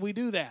 how do we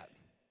do that?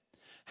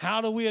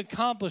 How do we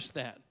accomplish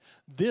that?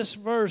 This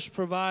verse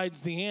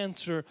provides the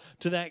answer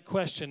to that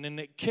question, and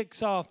it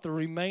kicks off the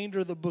remainder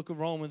of the book of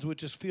Romans,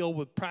 which is filled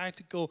with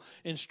practical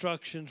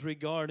instructions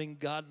regarding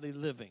godly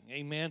living.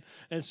 Amen?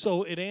 And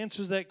so it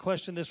answers that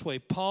question this way.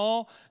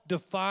 Paul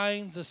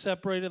defines a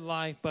separated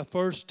life by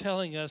first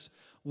telling us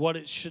what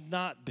it should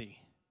not be,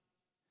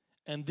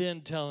 and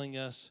then telling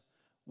us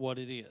what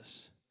it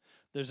is.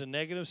 There's a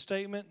negative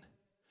statement,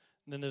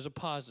 and then there's a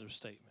positive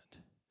statement.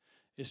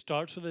 It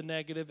starts with a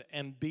negative,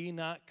 and be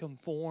not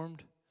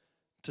conformed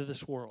to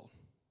this world.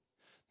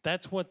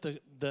 That's what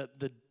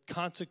the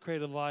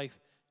consecrated life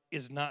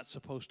is not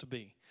supposed to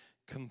be.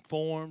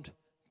 Conformed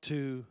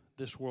to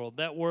this world.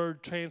 That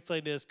word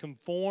translated as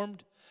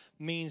conformed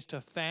means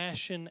to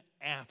fashion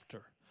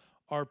after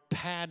or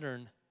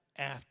pattern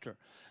after.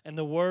 And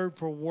the word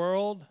for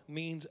world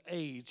means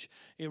age.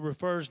 It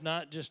refers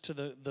not just to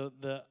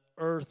the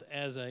earth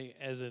as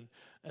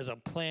a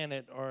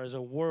planet or as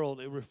a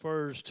world. It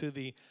refers to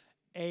the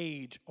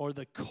age or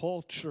the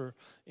culture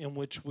in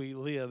which we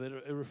live.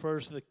 It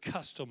refers to the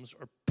customs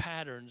or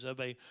patterns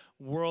of a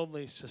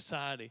worldly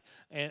society.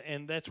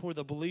 And that's where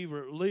the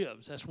believer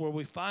lives. That's where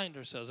we find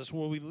ourselves. That's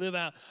where we live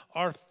out.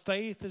 Our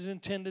faith is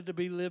intended to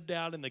be lived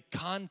out in the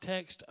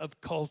context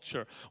of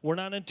culture. We're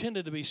not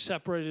intended to be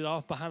separated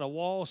off behind a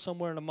wall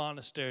somewhere in a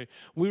monastery.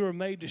 We were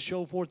made to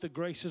show forth the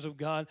graces of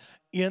God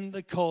in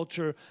the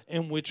culture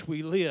in which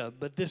we live.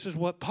 But this is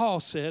what Paul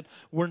said.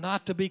 We're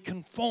not to be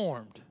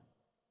conformed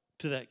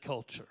to that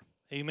culture.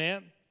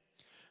 Amen?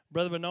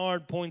 Brother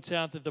Bernard points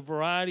out that the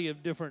variety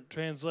of different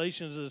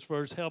translations of this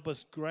verse help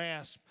us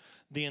grasp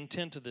the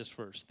intent of this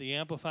verse. The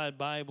Amplified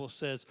Bible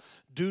says,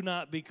 do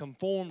not be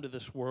conformed to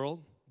this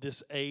world,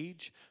 this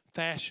age,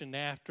 fashioned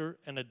after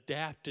and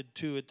adapted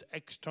to its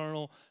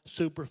external,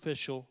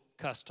 superficial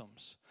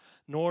customs.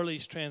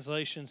 Norley's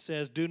translation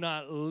says, do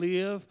not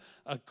live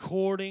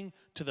according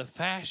to the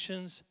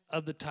fashions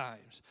of the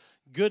times.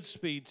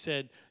 Goodspeed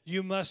said,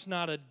 you must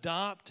not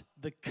adopt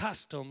the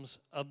customs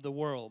of the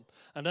world.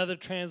 Another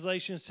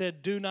translation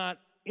said, do not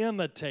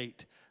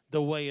imitate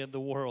the way of the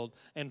world.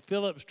 And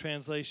Phillips'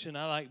 translation,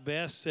 I like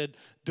best, said,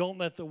 don't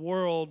let the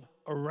world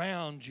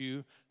around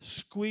you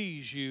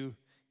squeeze you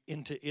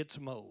into its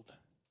mold.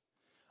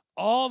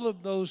 All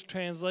of those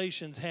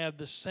translations have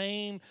the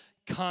same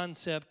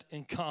concept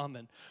in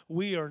common.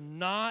 We are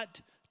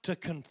not to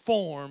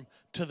conform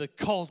to the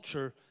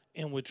culture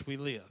in which we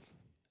live.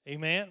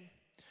 Amen?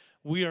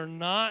 We are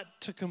not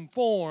to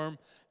conform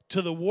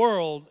to the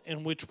world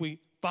in which we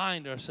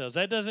find ourselves.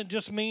 That doesn't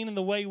just mean in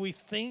the way we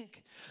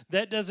think.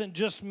 That doesn't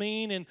just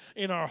mean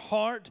in our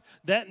heart.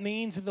 That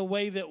means in the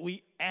way that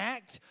we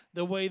act,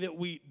 the way that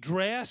we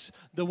dress,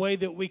 the way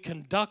that we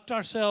conduct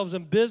ourselves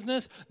in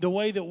business, the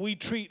way that we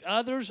treat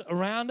others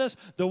around us,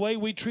 the way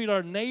we treat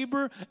our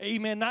neighbor.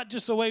 Amen. Not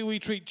just the way we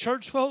treat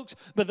church folks,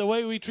 but the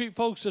way we treat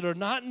folks that are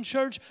not in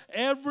church.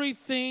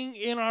 Everything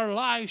in our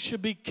life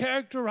should be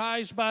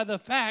characterized by the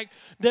fact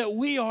that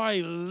we are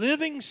a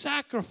living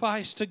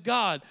sacrifice to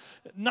God,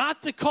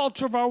 not the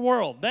culture of our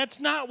world. That's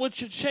not what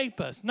should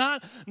shape us.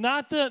 Not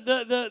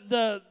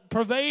the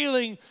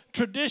prevailing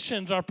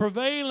traditions or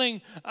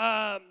prevailing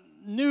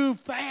new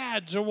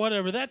fads or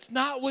whatever. That's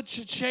not what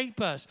should shape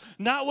us.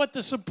 Not what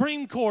the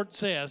Supreme Court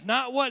says.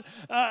 Not what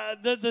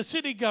the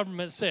city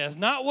government says.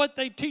 Not what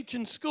they teach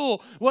in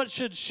school. What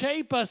should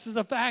shape us is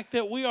the fact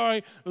that we are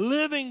a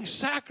living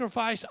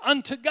sacrifice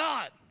unto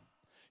God.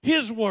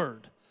 His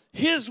word,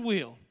 His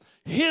will,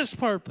 His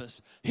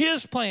purpose,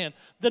 His plan,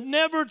 the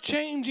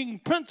never-changing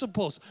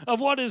principles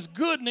of what is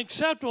good and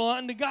acceptable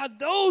unto God.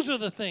 Those are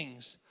the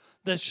things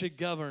that should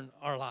govern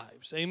our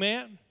lives.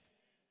 Amen?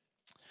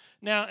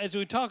 Now, as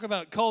we talk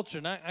about culture,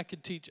 and I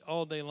could teach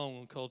all day long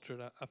on culture,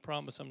 and I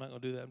promise I'm not going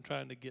to do that. I'm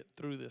trying to get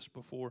through this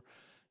before,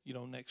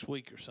 next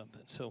week or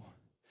something. So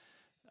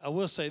I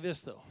will say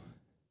this, though.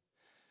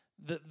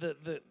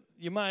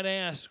 You might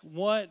ask,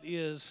 what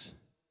is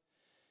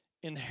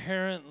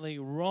inherently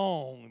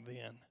wrong,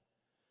 then,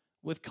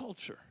 with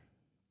culture?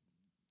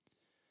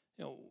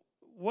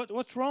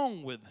 What's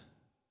wrong with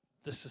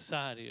the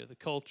society or the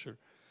culture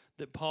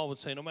that Paul would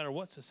say, no matter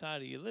what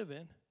society you live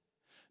in,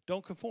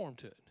 don't conform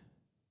to it?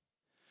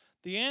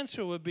 The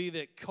answer would be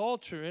that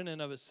culture in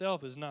and of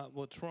itself is not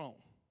what's wrong.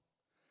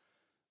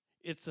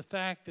 It's the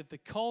fact that the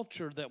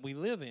culture that we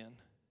live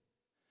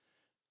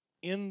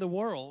in the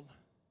world,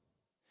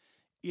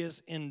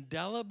 is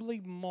indelibly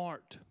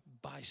marked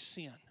by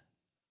sin.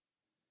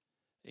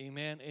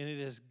 Amen. And it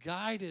is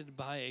guided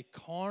by a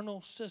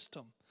carnal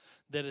system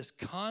that is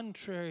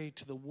contrary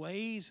to the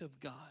ways of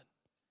God.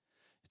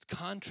 It's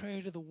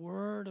contrary to the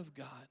Word of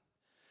God.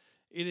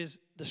 It is,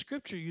 the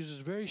scripture uses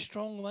very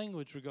strong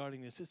language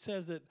regarding this. It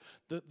says that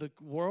the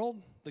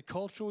world, the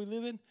culture we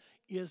live in,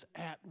 is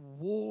at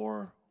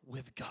war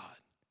with God.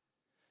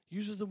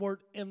 Uses the word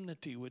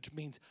enmity, which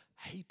means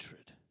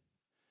hatred,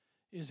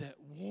 is at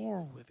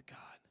war with God.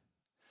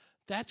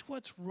 That's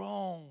what's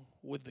wrong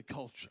with the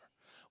culture.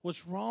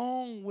 What's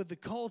wrong with the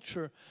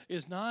culture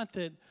is not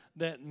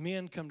that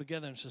men come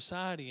together in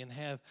society and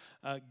have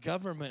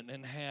government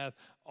and have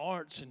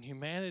arts and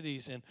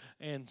humanities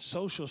and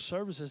social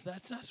services.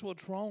 That's not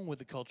what's wrong with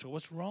the culture.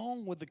 What's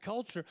wrong with the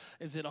culture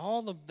is that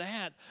all of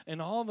that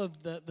and all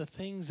of the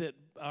things that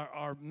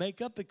are make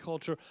up the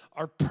culture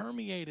are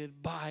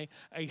permeated by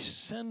a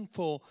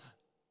sinful,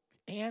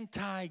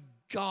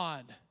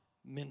 anti-God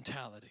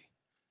mentality.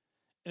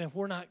 And if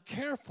we're not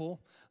careful,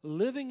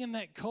 living in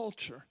that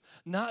culture,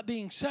 not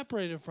being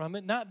separated from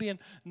it, not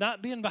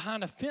being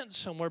behind a fence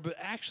somewhere, but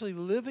actually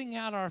living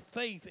out our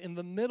faith in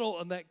the middle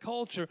of that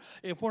culture,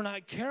 if we're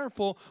not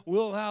careful,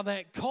 we'll allow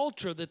that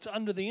culture that's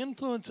under the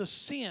influence of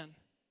sin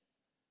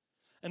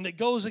and that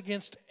goes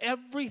against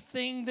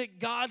everything that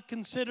God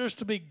considers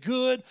to be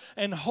good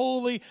and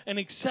holy and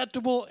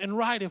acceptable and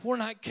right. If we're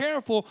not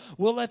careful,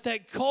 we'll let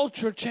that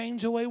culture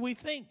change the way we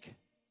think.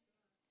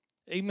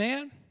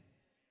 Amen?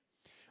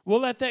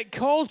 We'll let that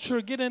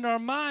culture get in our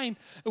mind.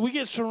 We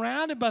get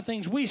surrounded by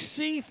things. We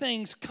see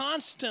things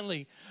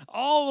constantly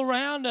all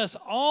around us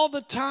all the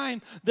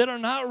time that are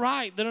not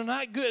right, that are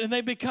not good, and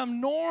they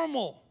become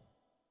normal.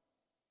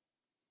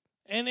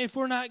 And if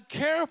we're not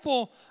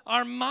careful,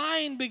 our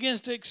mind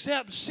begins to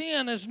accept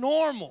sin as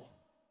normal.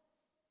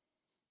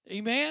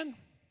 Amen?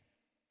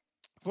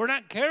 If we're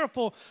not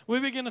careful, we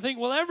begin to think,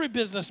 well, every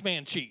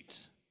businessman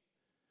cheats.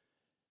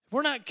 If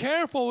we're not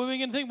careful, we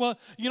begin to think, well,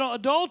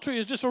 adultery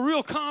is just a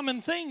real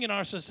common thing in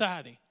our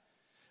society.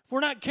 If we're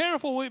not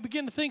careful, we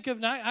begin to think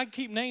of, I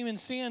keep naming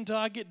sin until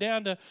I get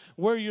down to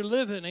where you're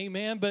living,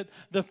 amen. But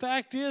the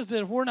fact is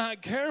that if we're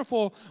not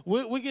careful,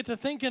 we get to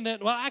thinking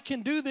that, well, I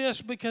can do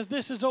this because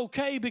this is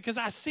okay because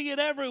I see it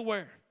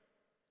everywhere.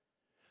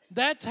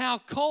 That's how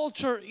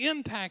culture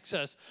impacts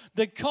us.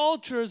 The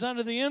culture is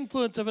under the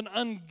influence of an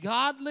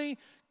ungodly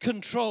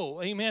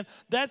control. Amen.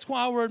 That's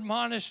why we're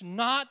admonished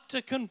not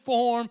to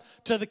conform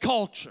to the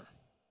culture.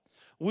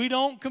 We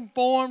don't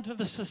conform to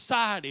the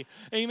society.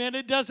 Amen.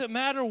 It doesn't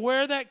matter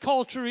where that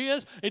culture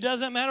is. It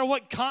doesn't matter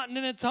what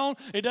continent it's on.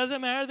 It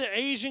doesn't matter that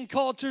Asian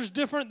culture is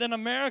different than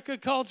American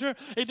culture.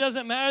 It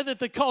doesn't matter that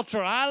the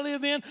culture I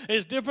live in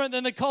is different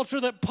than the culture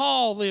that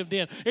Paul lived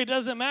in. It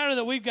doesn't matter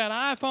that we've got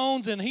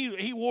iPhones and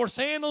he wore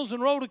sandals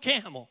and rode a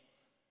camel.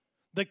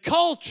 The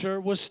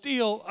culture was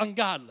still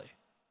ungodly.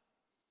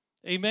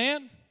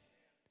 Amen.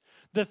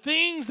 The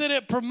things that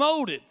it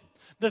promoted,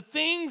 the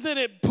things that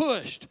it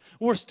pushed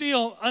were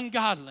still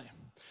ungodly.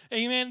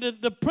 Amen.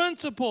 The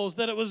principles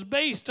that it was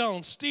based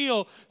on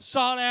still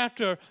sought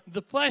after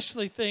the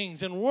fleshly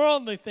things and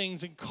worldly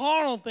things and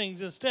carnal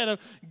things instead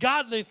of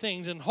godly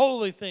things and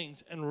holy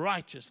things and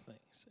righteous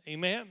things.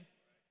 Amen.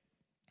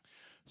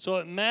 So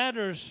it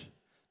matters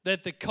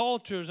that the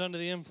culture is under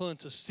the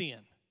influence of sin.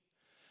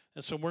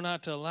 And so we're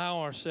not to allow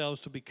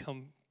ourselves to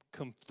become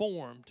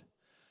conformed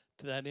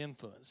to that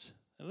influence.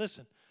 And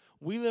listen,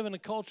 we live in a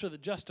culture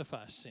that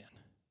justifies sin.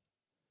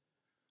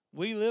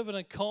 We live in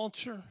a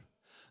culture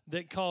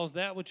that calls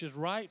that which is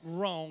right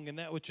wrong and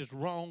that which is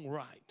wrong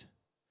right.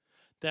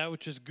 That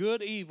which is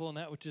good evil and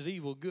that which is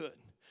evil good.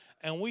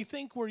 And we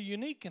think we're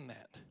unique in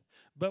that,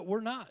 but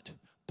we're not.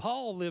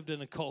 Paul lived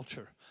in a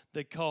culture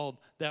that called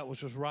that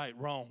which was right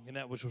wrong and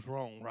that which was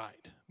wrong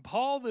right.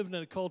 Paul lived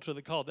in a culture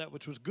that called that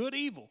which was good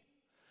evil,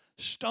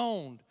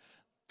 stoned,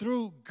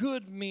 threw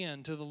good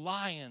men to the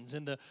lions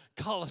in the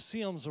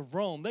Colosseums of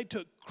Rome. They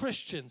took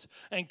Christians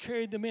and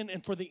carried them in,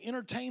 and for the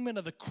entertainment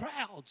of the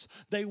crowds,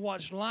 they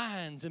watched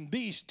lions and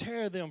beasts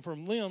tear them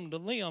from limb to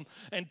limb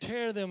and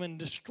tear them and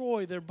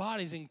destroy their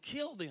bodies and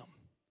kill them.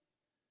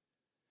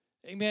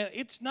 Amen.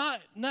 It's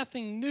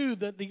nothing new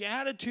that the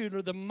attitude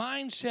or the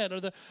mindset or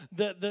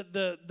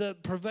the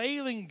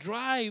prevailing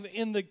drive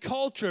in the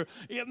culture,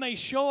 it may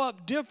show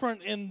up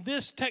different in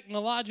this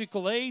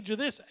technological age or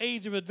this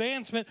age of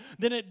advancement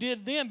than it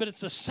did then, but it's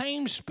the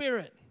same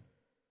spirit.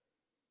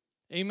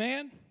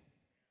 Amen.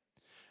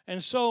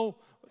 And so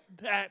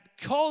that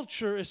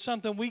culture is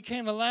something we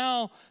can't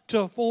allow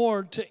to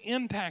afford to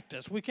impact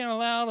us. We can't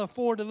allow to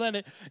afford to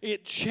let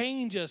it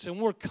change us. And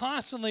we're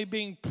constantly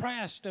being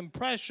pressed and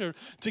pressured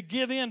to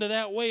give in to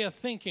that way of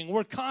thinking.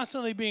 We're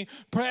constantly being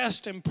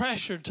pressed and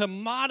pressured to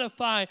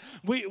modify.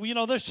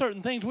 There's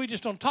certain things we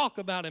just don't talk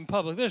about in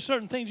public. There's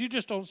certain things you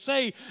just don't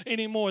say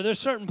anymore. There's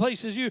certain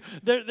places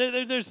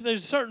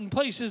there's certain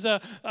places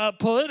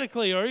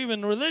politically or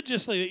even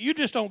religiously that you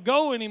just don't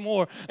go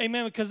anymore.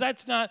 Amen. Because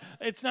it's not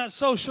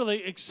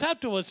socially acceptable.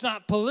 It's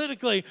not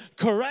politically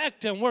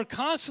correct, and we're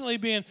constantly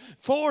being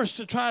forced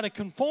to try to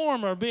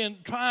conform or being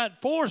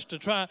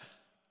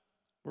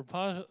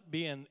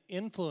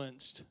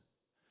influenced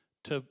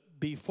to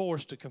be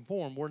forced to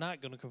conform. We're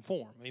not going to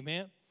conform.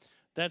 Amen?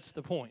 That's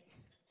the point.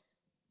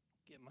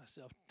 Get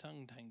myself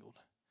tongue tangled.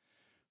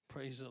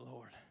 Praise the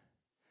Lord.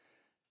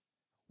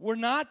 We're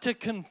not to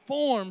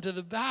conform to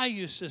the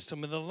value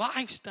system and the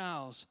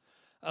lifestyles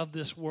of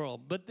this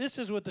world. But this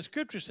is what the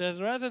Scripture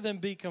says. Rather than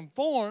be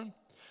conformed,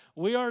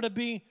 we are to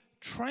be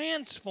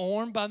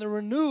transformed by the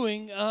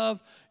renewing of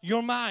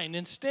your mind.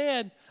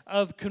 Instead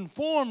of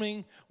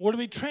conforming, we're to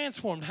be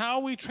transformed. How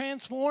are we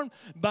transformed?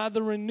 By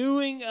the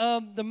renewing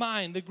of the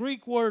mind. The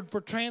Greek word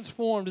for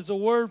transformed is a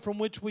word from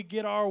which we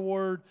get our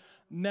word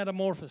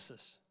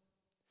metamorphosis.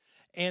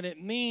 And it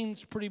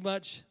means pretty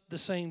much the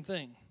same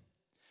thing.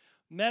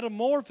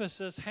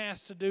 Metamorphosis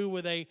has to do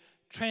with a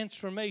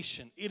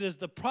transformation. It is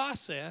the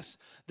process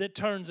that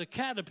turns a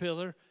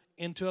caterpillar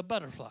into a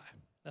butterfly.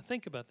 Now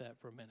think about that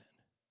for a minute.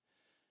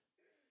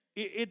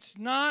 It's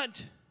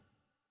not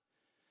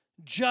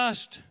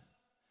just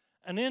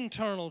an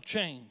internal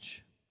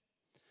change.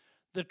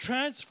 The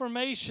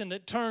transformation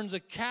that turns a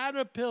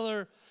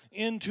caterpillar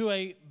into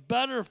a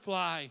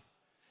butterfly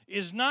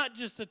is not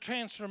just the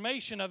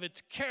transformation of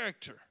its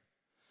character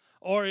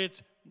or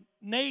its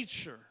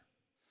nature.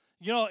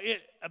 You know,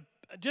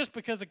 just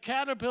because a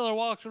caterpillar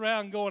walks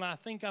around going, I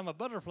think I'm a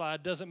butterfly,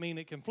 doesn't mean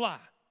it can fly.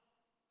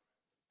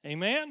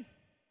 Amen?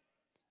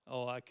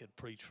 Oh, I could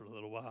preach for a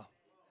little while.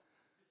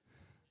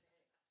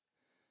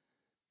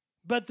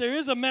 But there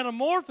is a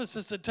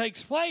metamorphosis that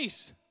takes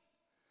place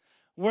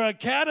where a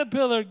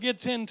caterpillar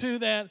gets into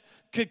that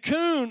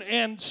cocoon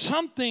and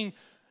something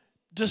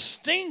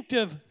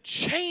distinctive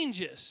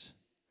changes.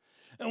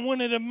 And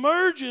when it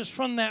emerges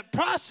from that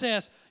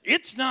process,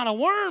 it's not a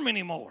worm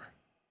anymore.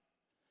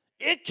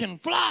 It can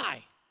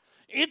fly.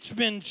 It's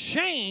been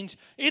changed.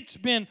 It's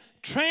been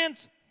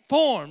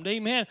transformed.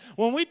 Amen.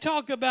 When we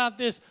talk about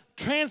this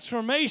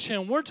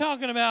transformation, we're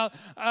talking about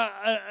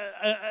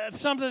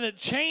something that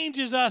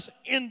changes us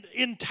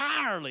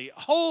entirely,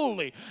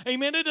 wholly.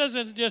 Amen. It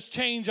doesn't just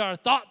change our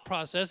thought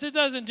process. It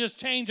doesn't just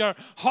change our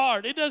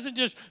heart. It doesn't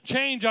just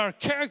change our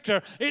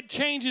character. It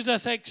changes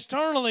us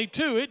externally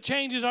too. It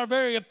changes our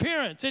very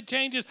appearance. It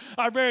changes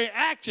our very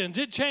actions.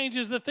 It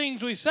changes the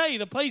things we say,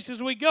 the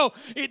places we go.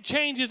 It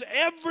changes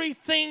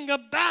everything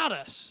about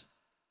us.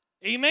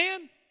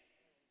 Amen.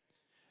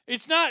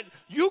 It's not,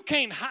 you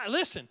can't hide.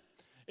 Listen.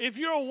 If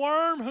you're a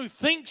worm who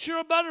thinks you're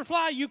a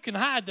butterfly, you can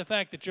hide the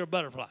fact that you're a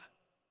butterfly.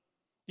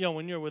 You know,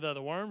 when you're with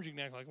other worms, you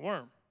can act like a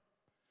worm.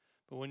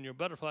 But when you're a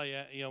butterfly,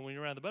 you know, when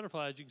you're around the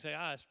butterflies, you can say,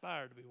 I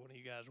aspire to be one of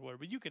you guys.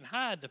 But you can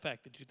hide the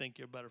fact that you think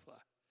you're a butterfly.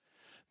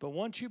 But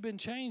once you've been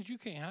changed, you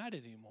can't hide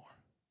it anymore.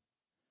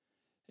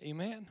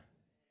 Amen?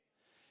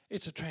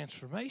 It's a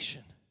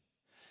transformation.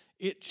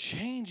 It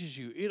changes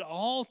you. It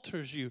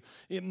alters you.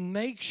 It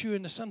makes you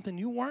into something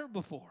you weren't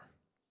before.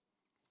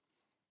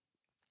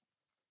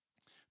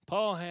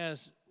 Paul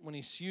has, when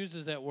he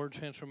uses that word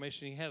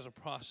transformation, he has a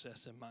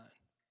process in mind.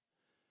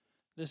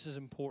 This is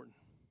important.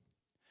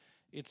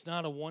 It's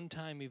not a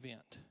one-time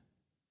event.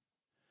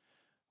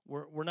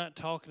 We're not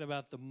talking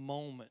about the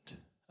moment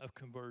of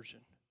conversion.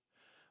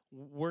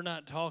 We're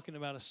not talking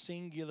about a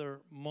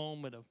singular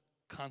moment of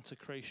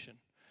consecration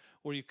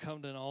where you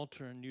come to an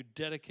altar and you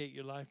dedicate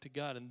your life to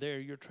God and there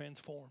you're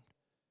transformed.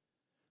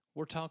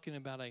 We're talking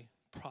about a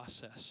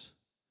process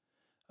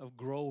of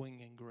growing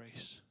in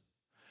grace.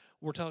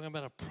 We're talking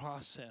about a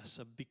process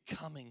of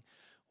becoming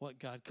what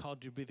God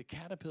called you to be. The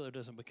caterpillar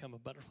doesn't become a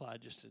butterfly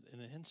just in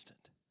an instant.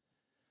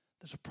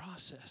 There's a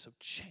process of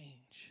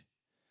change.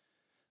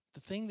 The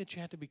thing that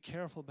you have to be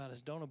careful about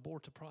is don't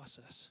abort the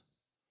process.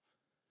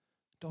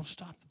 Don't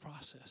stop the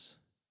process.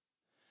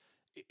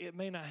 It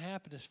may not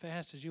happen as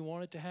fast as you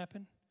want it to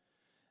happen.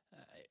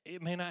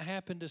 It may not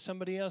happen to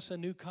somebody else, a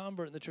new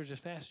convert in the church, as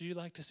fast as you'd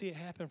like to see it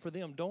happen for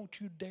them.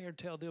 Don't you dare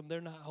tell them they're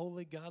not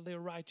holy, godly, or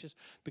righteous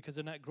because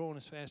they're not growing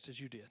as fast as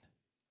you did.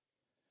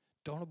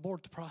 Don't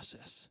abort the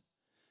process.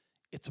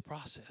 It's a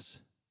process.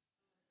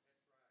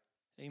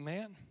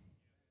 Amen?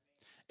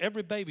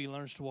 Every baby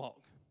learns to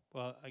walk.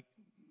 Well,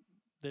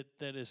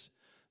 that is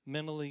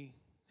mentally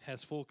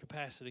has full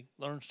capacity,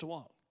 learns to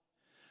walk.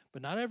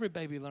 But not every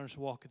baby learns to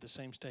walk at the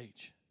same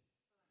stage.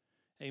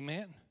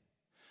 Amen?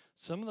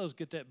 Some of those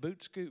get that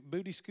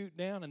booty scoot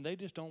down, and they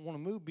just don't want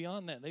to move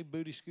beyond that. They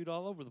booty scoot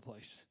all over the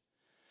place.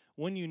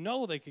 When you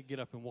know they could get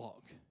up and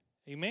walk.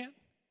 Amen?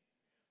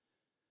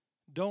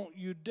 Don't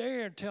you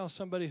dare tell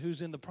somebody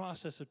who's in the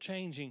process of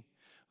changing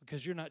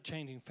because you're not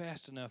changing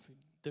fast enough,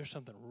 there's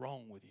something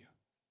wrong with you.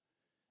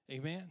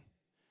 Amen?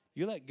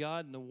 You let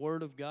God and the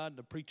Word of God and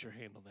the preacher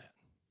handle that.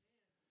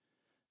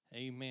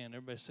 Amen.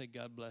 Everybody say,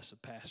 God bless the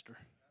pastor.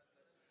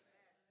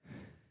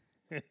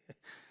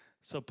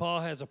 So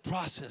Paul has a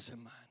process in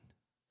mind.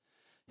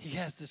 He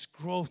has this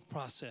growth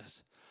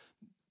process.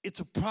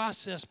 It's a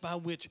process by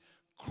which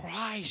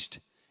Christ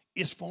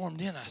is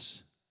formed in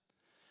us.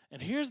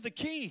 And here's the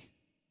key.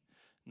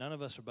 None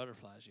of us are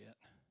butterflies yet.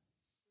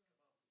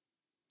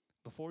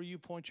 Before you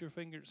point your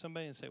finger at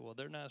somebody and say, well,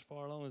 they're not as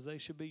far along as they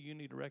should be, you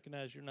need to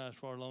recognize you're not as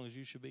far along as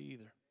you should be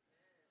either.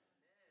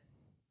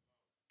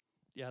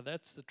 Yeah,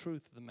 that's the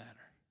truth of the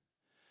matter.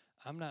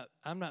 I'm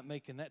not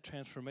making that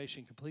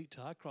transformation complete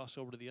till I cross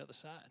over to the other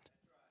side.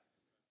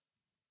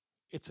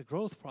 It's a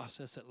growth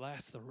process that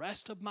lasts the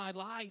rest of my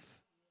life.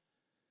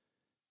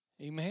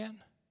 Amen.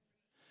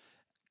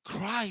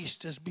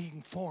 Christ is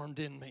being formed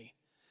in me.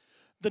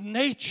 The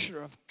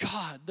nature of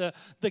God,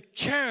 the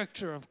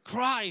character of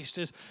Christ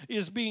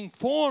is being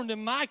formed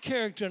in my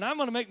character, and I'm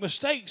going to make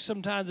mistakes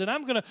sometimes, and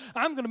I'm going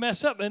to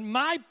mess up, and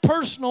my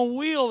personal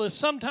will is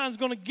sometimes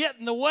going to get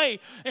in the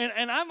way,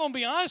 and I'm going to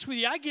be honest with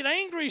you, I get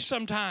angry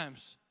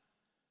sometimes.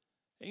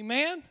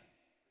 Amen?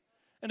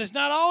 And it's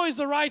not always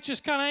the righteous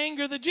kind of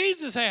anger that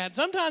Jesus had.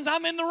 Sometimes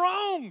I'm in the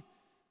wrong.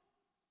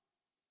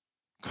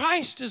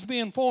 Christ is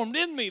being formed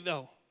in me,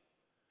 though.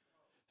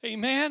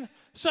 Amen.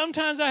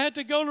 Sometimes I had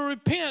to go to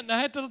repent, and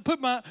I had to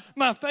put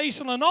my face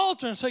on an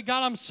altar and say,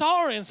 God, I'm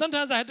sorry. And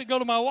sometimes I had to go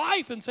to my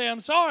wife and say, I'm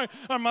sorry,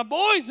 or my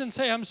boys and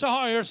say, I'm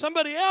sorry, or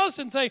somebody else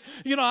and say,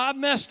 I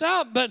messed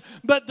up.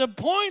 But the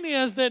point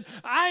is that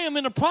I am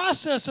in a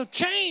process of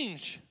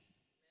change.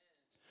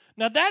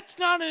 Now, that's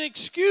not an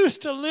excuse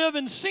to live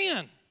in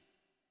sin.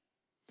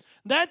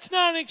 That's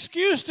not an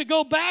excuse to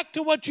go back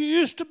to what you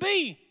used to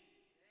be.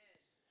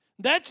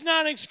 That's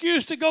not an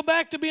excuse to go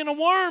back to being a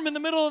worm in the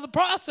middle of the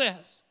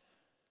process.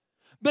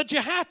 But you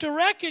have to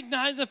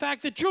recognize the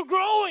fact that you're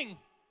growing.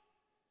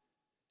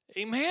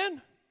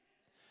 Amen?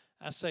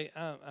 I say,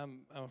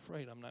 I'm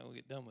afraid I'm not going to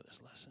get done with this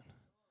lesson.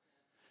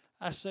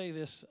 I say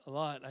this a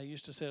lot. I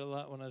used to say it a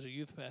lot when I was a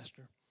youth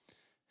pastor.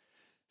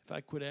 If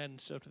I quit adding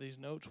stuff to these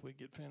notes, we'd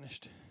get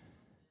finished.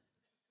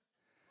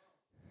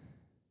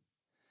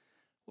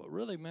 What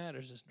really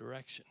matters is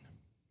direction.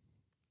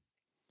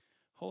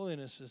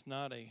 Holiness is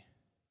not a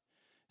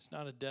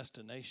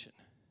destination.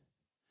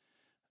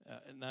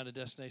 Not a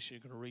destination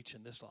you're going to reach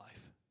in this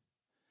life.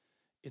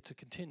 It's a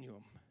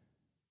continuum.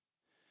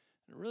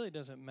 It really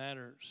doesn't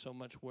matter so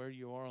much where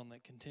you are on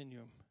that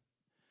continuum.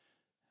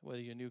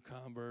 Whether you're a new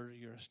convert, or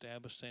you're an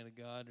established saint of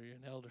God, or you're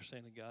an elder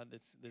saint of God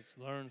that's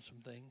learned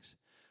some things.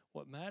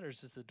 What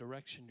matters is the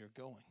direction you're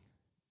going.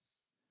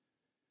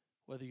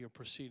 Whether you're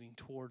proceeding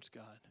towards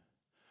God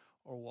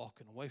or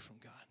walking away from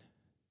God.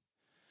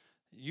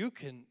 You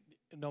can,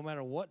 no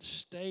matter what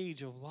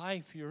stage of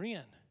life you're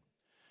in,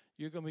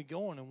 you're going to be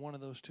going in one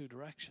of those two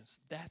directions.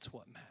 That's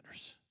what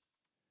matters.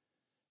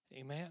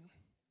 Amen?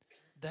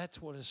 That's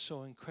what is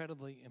so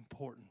incredibly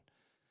important.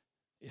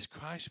 Is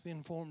Christ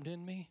being formed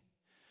in me?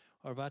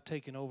 Or have I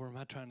taken over? Am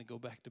I trying to go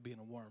back to being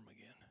a worm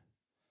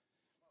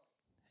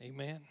again?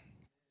 Amen?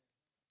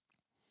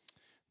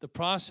 The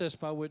process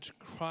by which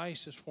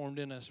Christ is formed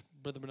in us,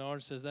 Brother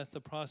Bernard says, that's the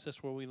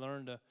process where we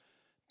learn to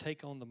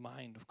take on the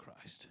mind of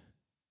Christ.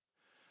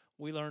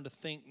 We learn to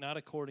think not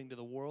according to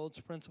the world's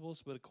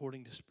principles, but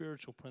according to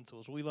spiritual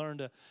principles. We learn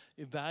to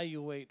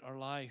evaluate our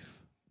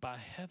life by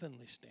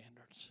heavenly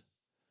standards,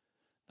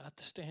 not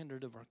the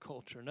standard of our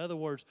culture. In other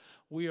words,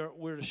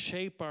 we're to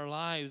shape our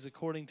lives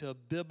according to a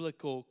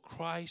biblical,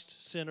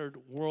 Christ-centered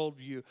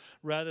worldview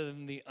rather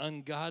than the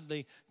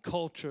ungodly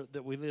culture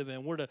that we live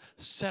in. We're to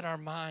set our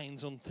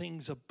minds on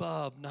things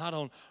above, not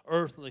on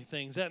earthly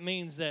things. That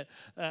means that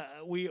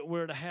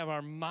we're to have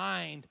our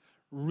mind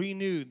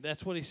renewed.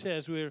 That's what he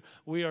says.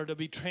 We are to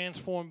be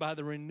transformed by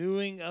the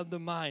renewing of the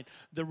mind.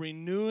 The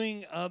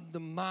renewing of the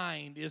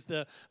mind is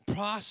the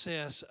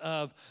process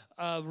of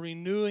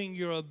renewing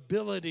your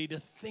ability to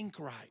think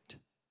right.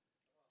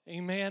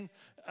 Amen.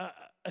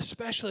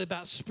 Especially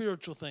about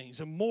spiritual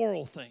things and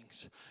moral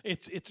things.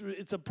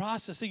 It's a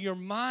process. Your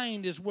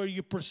mind is where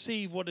you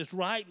perceive what is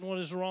right and what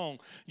is wrong.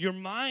 Your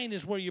mind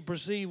is where you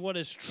perceive what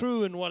is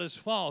true and what is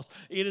false.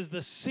 It is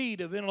the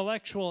seat of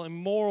intellectual and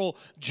moral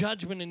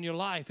judgment in your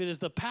life. It is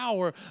the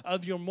power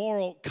of your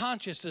moral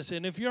consciousness.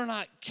 And if you're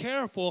not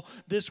careful,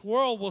 this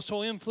world will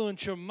so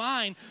influence your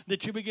mind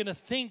that you begin to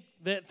think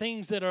that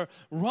things that are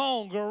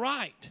wrong are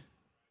right.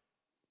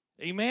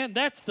 Amen?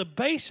 That's the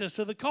basis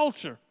of the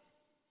culture.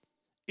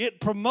 It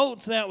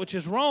promotes that which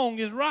is wrong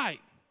is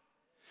right.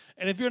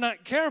 And if you're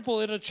not careful,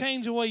 it'll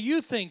change the way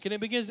you think, and it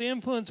begins to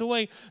influence the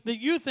way that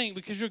you think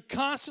because you're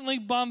constantly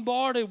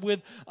bombarded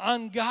with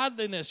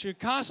ungodliness. You're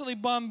constantly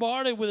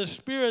bombarded with a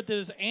spirit that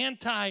is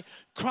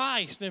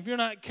anti-Christ. And if you're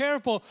not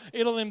careful,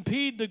 it'll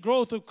impede the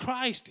growth of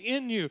Christ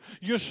in you.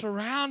 You're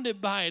surrounded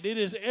by it. It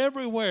is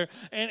everywhere.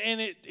 And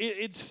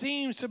it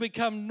seems to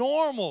become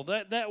normal,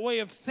 that way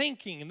of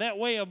thinking and that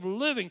way of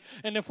living.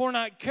 And if we're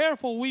not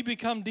careful, we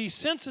become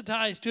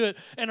desensitized to it,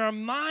 and our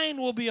mind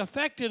will be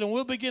affected, and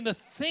we'll begin to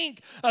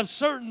think of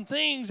certain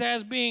things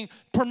as being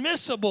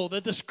permissible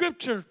that the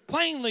Scripture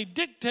plainly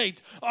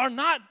dictates are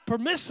not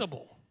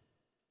permissible.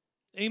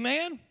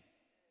 Amen?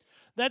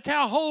 That's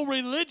how whole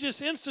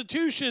religious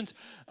institutions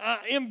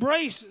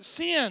embrace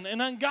sin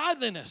and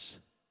ungodliness.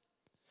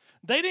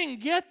 They didn't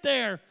get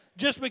there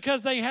just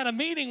because they had a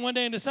meeting one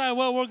day and decided,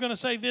 well, we're going to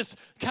say this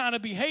kind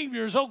of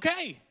behavior is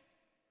okay.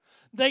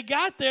 They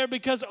got there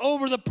because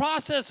over the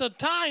process of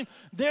time,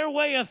 their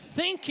way of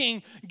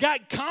thinking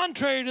got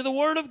contrary to the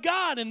Word of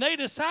God. And they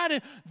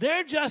decided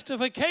their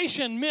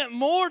justification meant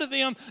more to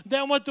them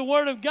than what the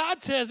Word of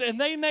God says. And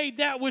they made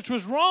that which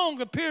was wrong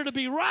appear to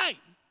be right.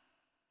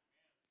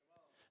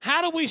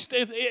 How do we,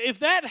 if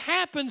that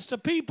happens to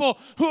people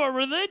who are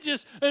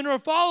religious and are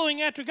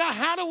following after God,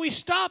 how do we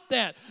stop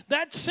that?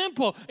 That's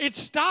simple.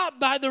 It's stopped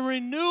by the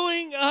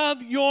renewing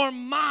of your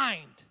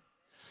mind.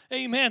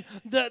 Amen.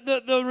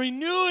 The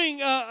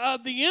renewing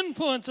of the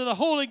influence of the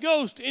Holy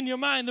Ghost in your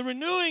mind, the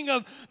renewing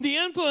of the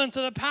influence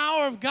of the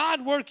power of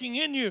God working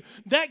in you,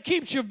 that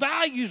keeps your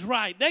values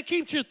right. That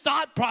keeps your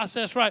thought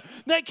process right.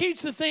 That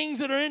keeps the things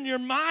that are in your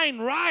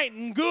mind right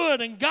and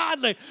good and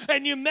godly.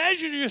 And you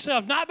measure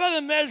yourself not by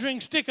the measuring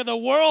stick of the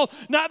world,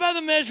 not by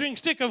the measuring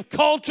stick of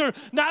culture,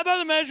 not by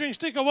the measuring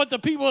stick of what the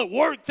people at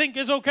work think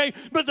is okay,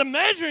 but the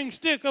measuring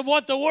stick of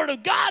what the Word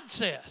of God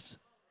says.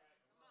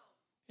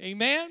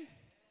 Amen?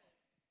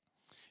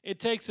 It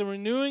takes a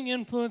renewing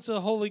influence of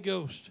the Holy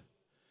Ghost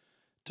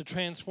to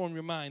transform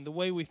your mind. The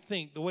way we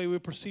think, the way we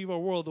perceive our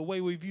world, the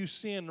way we view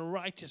sin and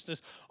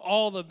righteousness,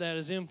 all of that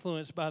is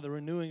influenced by the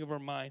renewing of our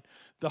mind.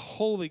 The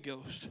Holy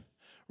Ghost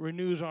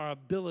renews our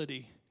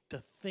ability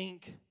to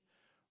think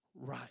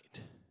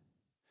right.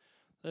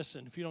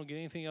 Listen, if you don't get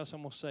anything else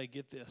I'm going to say,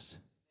 get this.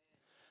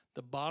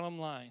 The bottom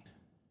line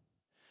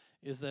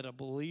is that a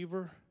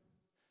believer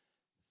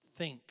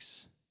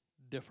thinks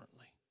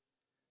differently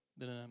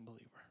than an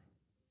unbeliever.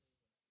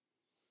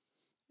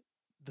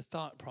 The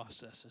thought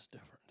process is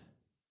different.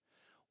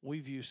 We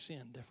view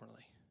sin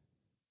differently.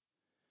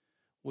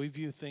 We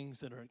view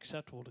things that are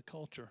acceptable to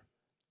culture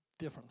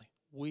differently.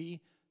 We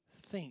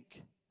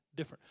think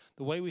different.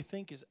 The way we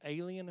think is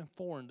alien and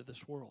foreign to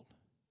this world.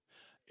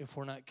 If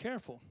we're not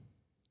careful,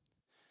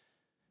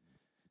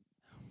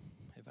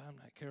 if I'm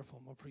not careful,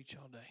 I'm going to preach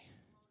all day.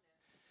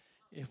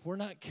 If we're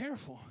not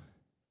careful,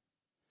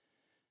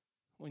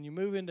 when you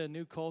move into a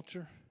new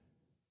culture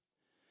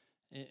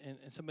and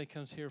somebody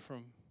comes here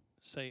from,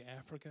 say,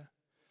 Africa,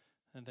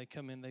 and they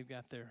come in, they've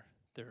got their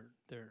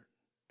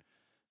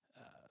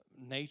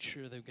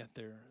nature, they've got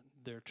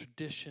their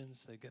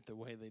traditions, they've got the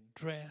way they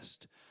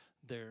dressed,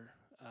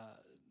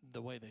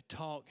 the way they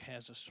talk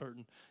has a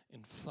certain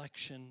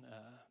inflection,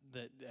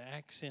 that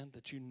accent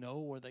that you know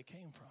where they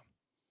came from.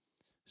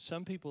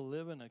 Some people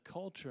live in a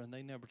culture and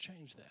they never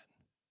change that.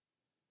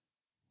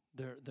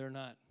 They're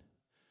not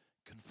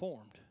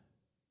conformed.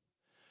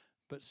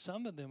 But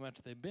some of them,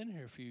 after they've been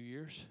here a few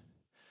years,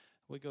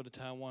 we go to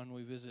Taiwan,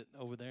 we visit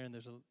over there, and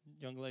there's a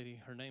young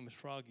lady, her name is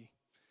Froggy.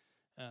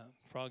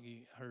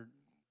 Froggy, her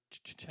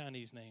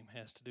Chinese name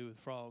has to do with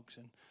frogs,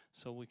 and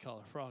so we call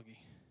her Froggy.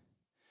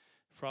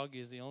 Froggy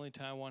is the only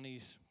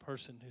Taiwanese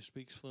person who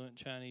speaks fluent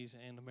Chinese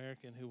and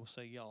American who will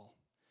say y'all.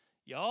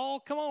 Y'all,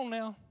 come on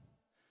now.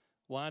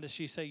 Why does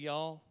she say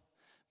y'all?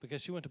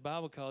 Because she went to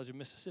Bible college in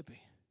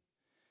Mississippi,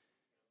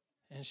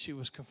 and she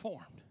was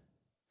conformed.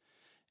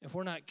 If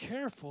we're not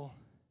careful,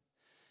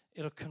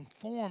 it'll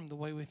conform the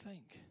way we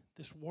think.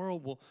 This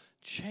world will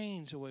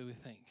change the way we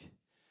think.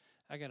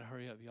 I got to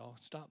hurry up, y'all.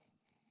 Stop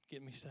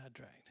getting me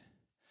sidetracked.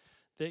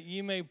 That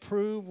you may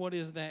prove what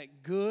is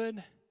that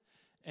good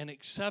and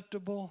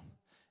acceptable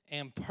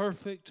and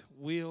perfect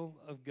will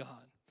of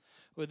God.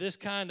 With this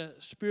kind of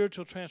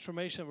spiritual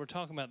transformation that we're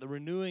talking about, the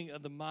renewing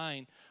of the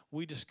mind,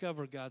 we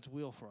discover God's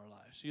will for our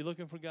lives. So you're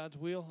looking for God's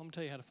will? I'm going to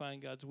tell you how to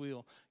find God's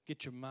will.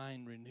 Get your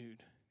mind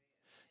renewed.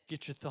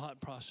 Get your thought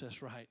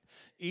process right.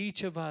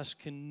 Each of us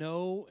can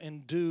know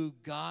and do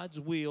God's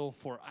will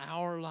for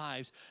our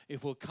lives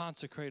if we'll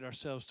consecrate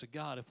ourselves to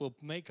God, if we'll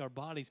make our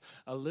bodies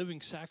a living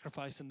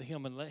sacrifice unto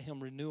Him and let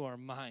Him renew our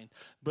mind.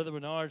 Brother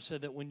Bernard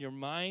said that when your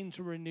minds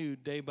are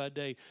renewed day by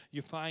day,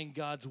 you find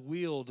God's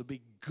will to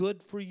be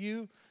good for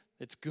you.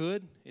 It's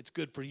good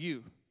for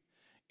you.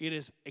 It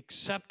is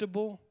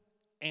acceptable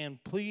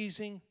and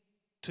pleasing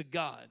to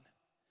God,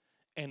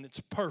 and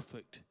it's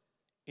perfect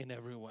in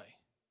every way.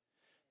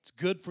 It's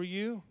good for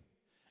you,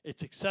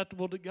 it's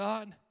acceptable to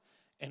God,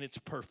 and it's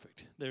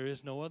perfect. There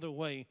is no other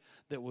way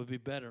that would be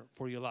better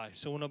for your life.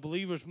 So when a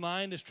believer's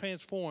mind is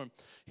transformed,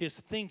 his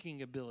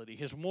thinking ability,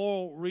 his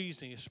moral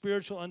reasoning, his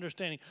spiritual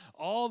understanding,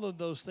 all of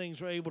those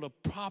things are able to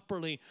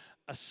properly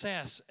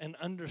assess and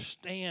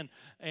understand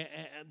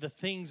the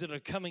things that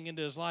are coming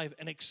into his life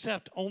and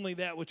accept only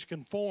that which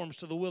conforms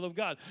to the will of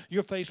God.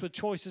 You're faced with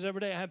choices every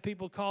day. I have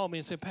people call me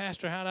and say,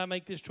 Pastor, how do I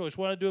make this choice?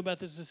 What do I do about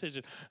this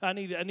decision? I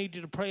need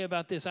you to pray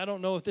about this. I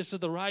don't know if this is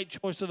the right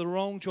choice or the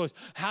wrong choice.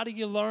 How do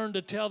you learn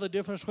to tell the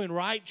difference between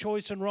right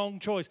choice and wrong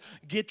choice?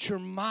 Get your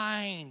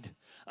mind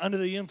under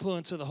the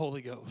influence of the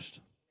Holy Ghost.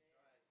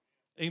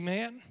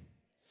 Amen?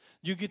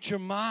 You get your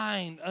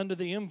mind under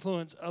the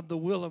influence of the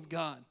will of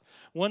God.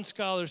 One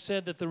scholar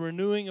said that the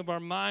renewing of our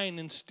mind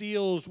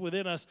instills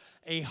within us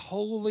a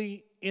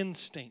holy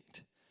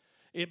instinct.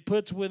 It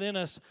puts within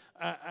us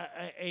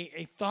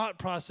a thought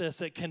process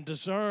that can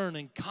discern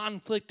in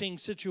conflicting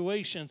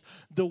situations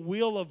the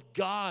will of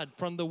God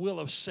from the will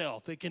of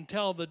self. It can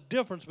tell the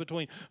difference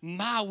between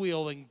my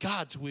will and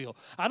God's will.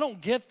 I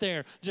don't get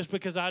there just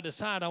because I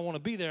decide I want to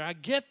be there. I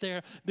get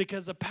there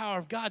because the power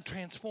of God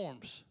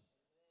transforms.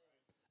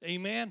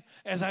 Amen.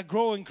 As I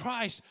grow in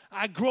Christ,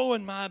 I grow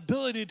in my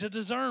ability to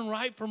discern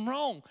right from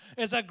wrong.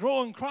 As I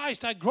grow in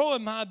Christ, I grow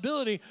in my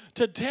ability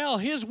to tell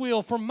His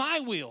will from my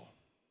will.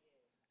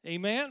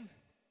 Amen.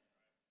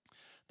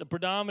 The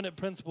predominant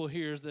principle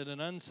here is that an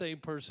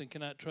unsaved person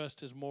cannot trust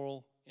his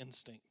moral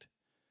instinct.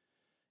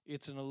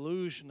 It's an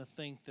illusion to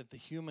think that the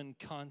human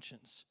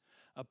conscience,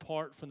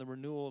 apart from the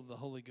renewal of the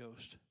Holy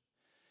Ghost,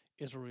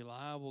 is a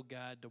reliable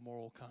guide to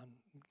moral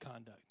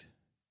conduct.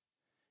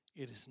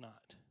 It is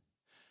not.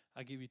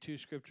 I'll give you two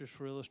scriptures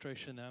for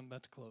illustration, and I'm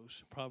about to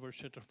close. Proverbs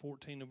chapter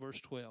 14 and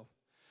verse 12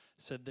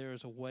 said, there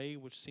is a way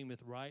which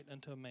seemeth right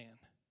unto a man,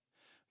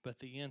 but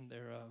the end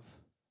thereof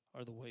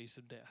are the ways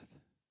of death.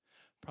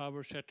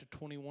 Proverbs chapter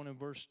 21 and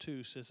verse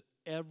 2 says,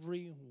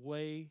 every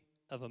way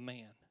of a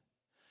man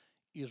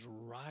is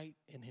right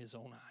in his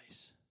own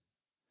eyes,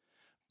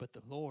 but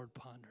the Lord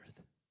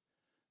pondereth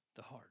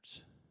the hearts.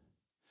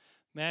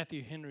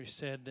 Matthew Henry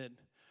said that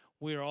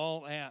we are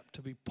all apt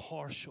to be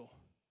partial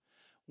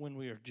when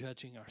we are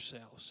judging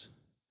ourselves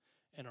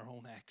and our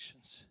own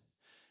actions.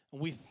 And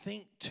we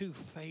think too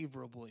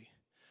favorably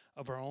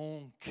of our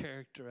own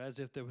character as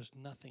if there was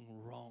nothing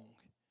wrong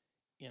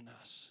in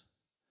us.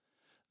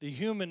 The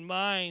human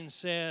mind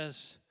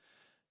says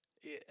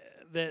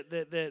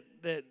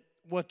that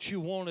what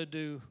you want to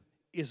do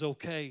is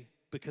okay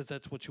because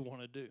that's what you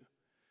want to do.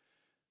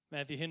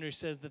 Matthew Henry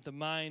says that the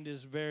mind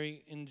is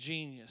very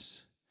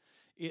ingenious.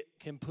 It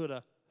can put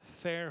a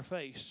fair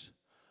face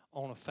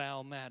on a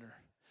foul matter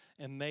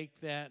and make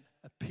that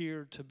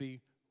appear to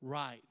be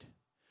right,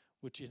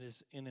 which it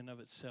is in and of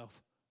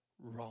itself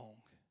wrong.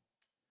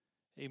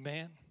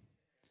 Amen?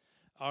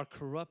 Our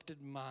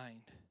corrupted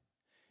mind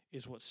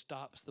is what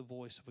stops the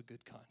voice of a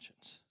good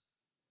conscience.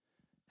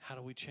 How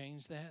do we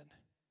change that?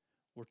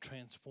 We're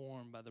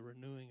transformed by the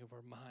renewing of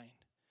our mind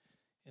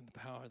in the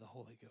power of the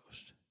Holy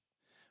Ghost.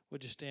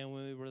 Would you stand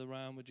with me, Brother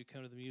Ryan? Would you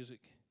come to the music?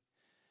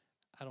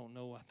 I don't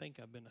know. I think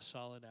I've been a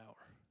solid hour.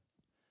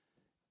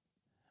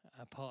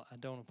 I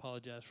don't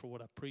apologize for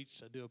what I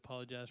preached. I do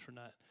apologize for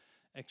not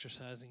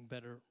exercising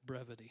better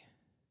brevity.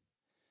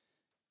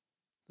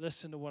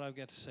 Listen to what I've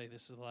got to say.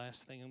 This is the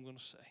last thing I'm going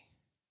to say.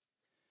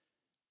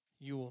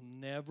 You will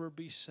never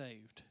be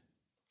saved.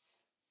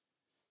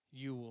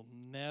 You will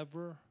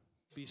never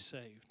be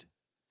saved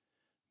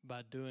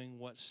by doing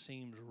what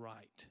seems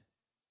right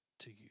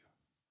to you.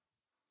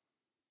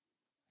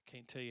 I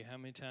can't tell you how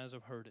many times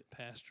I've heard it,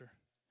 Pastor.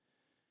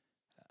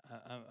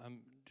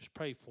 I'm just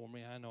pray for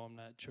me. I know I'm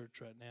not at church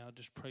right now.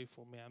 Just pray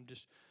for me. I'm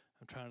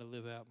trying to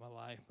live out my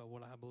life by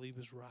what I believe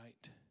is right.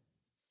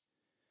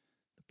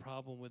 The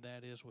problem with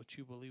that is what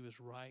you believe is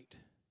right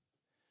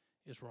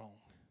is wrong.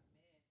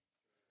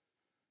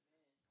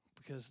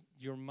 Because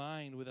your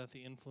mind, without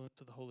the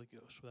influence of the Holy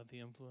Ghost, without the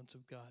influence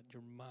of God,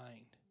 your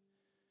mind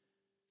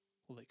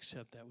will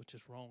accept that which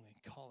is wrong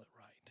and call it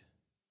right.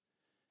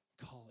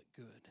 Call it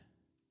good.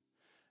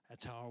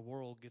 That's how our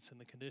world gets in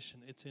the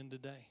condition it's in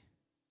today.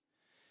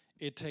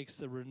 It takes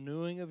the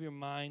renewing of your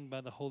mind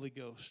by the Holy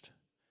Ghost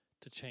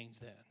to change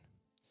that.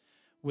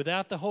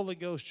 Without the Holy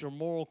Ghost, your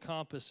moral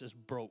compass is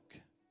broke.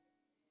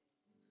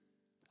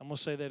 I'm going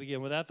to say that again.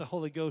 Without the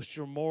Holy Ghost,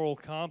 your moral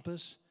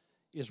compass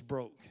is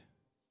broke.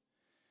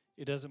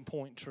 It doesn't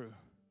point true.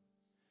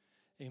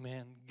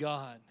 Amen.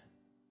 God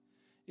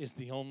is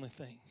the only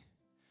thing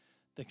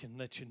that can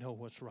let you know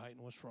what's right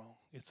and what's wrong.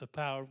 It's the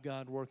power of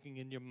God working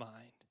in your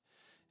mind.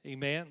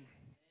 Amen.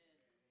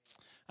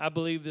 I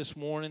believe this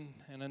morning,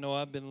 and I know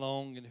I've been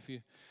long, and if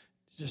you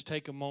just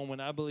take a moment,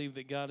 I believe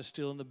that God is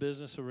still in the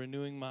business of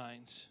renewing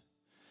minds.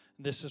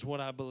 This is what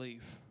I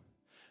believe.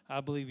 I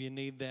believe you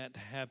need that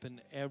to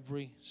happen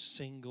every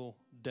single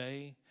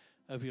day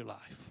of your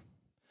life.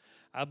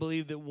 I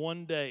believe that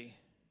one day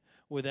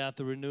without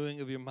the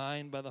renewing of your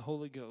mind by the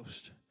Holy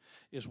Ghost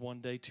is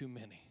one day too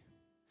many.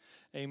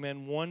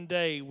 Amen. One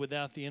day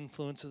without the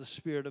influence of the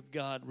Spirit of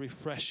God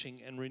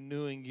refreshing and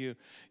renewing you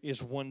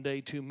is one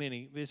day too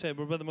many. They say,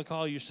 well, Brother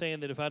McCall, you're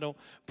saying that if I don't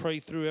pray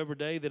through every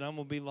day that I'm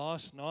going to be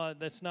lost? No,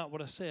 that's not what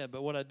I said.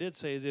 But what I did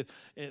say is if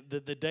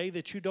the day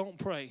that you don't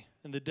pray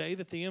and the day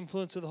that the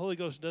influence of the Holy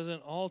Ghost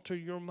doesn't alter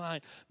your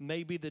mind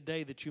may be the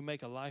day that you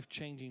make a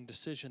life-changing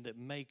decision that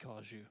may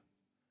cause you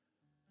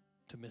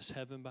to miss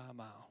heaven by a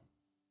mile.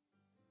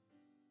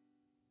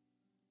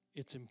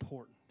 It's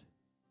important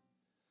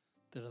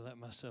that I let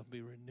myself be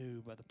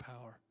renewed by the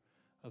power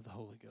of the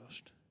Holy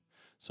Ghost.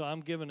 So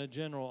I'm giving a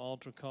general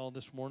altar call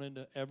this morning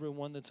to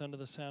everyone that's under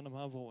the sound of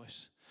my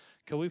voice.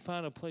 Can we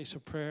find a place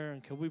of prayer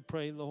and can we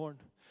pray, Lord,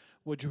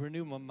 would you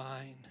renew my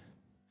mind?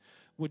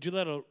 Would you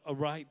let a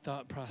right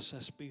thought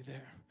process be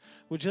there?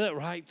 Would you let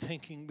right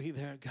thinking be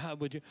there? God,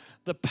 would you?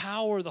 The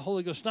power of the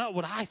Holy Ghost, not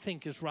what I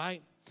think is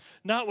right,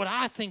 not what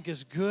I think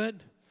is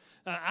good.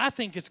 I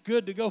think it's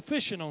good to go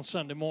fishing on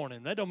Sunday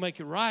morning. That don't make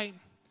it right.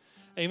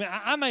 Amen.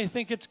 I may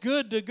think it's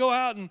good to go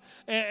out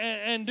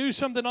and do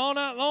something all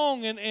night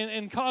long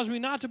and cause me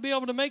not to be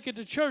able to make it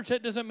to church.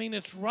 That doesn't mean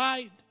it's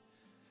right.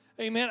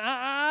 Amen.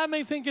 I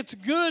may think it's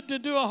good to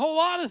do a whole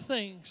lot of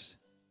things.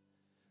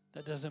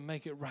 That doesn't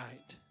make it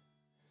right.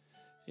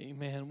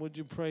 Amen. Would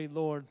you pray,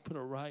 Lord, put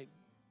a right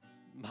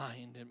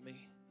mind in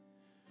me.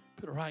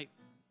 Put a right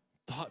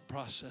thought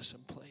process in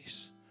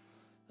place.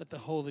 Let the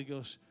Holy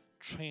Ghost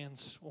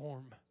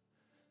transform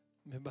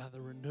me by the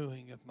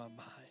renewing of my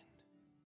mind.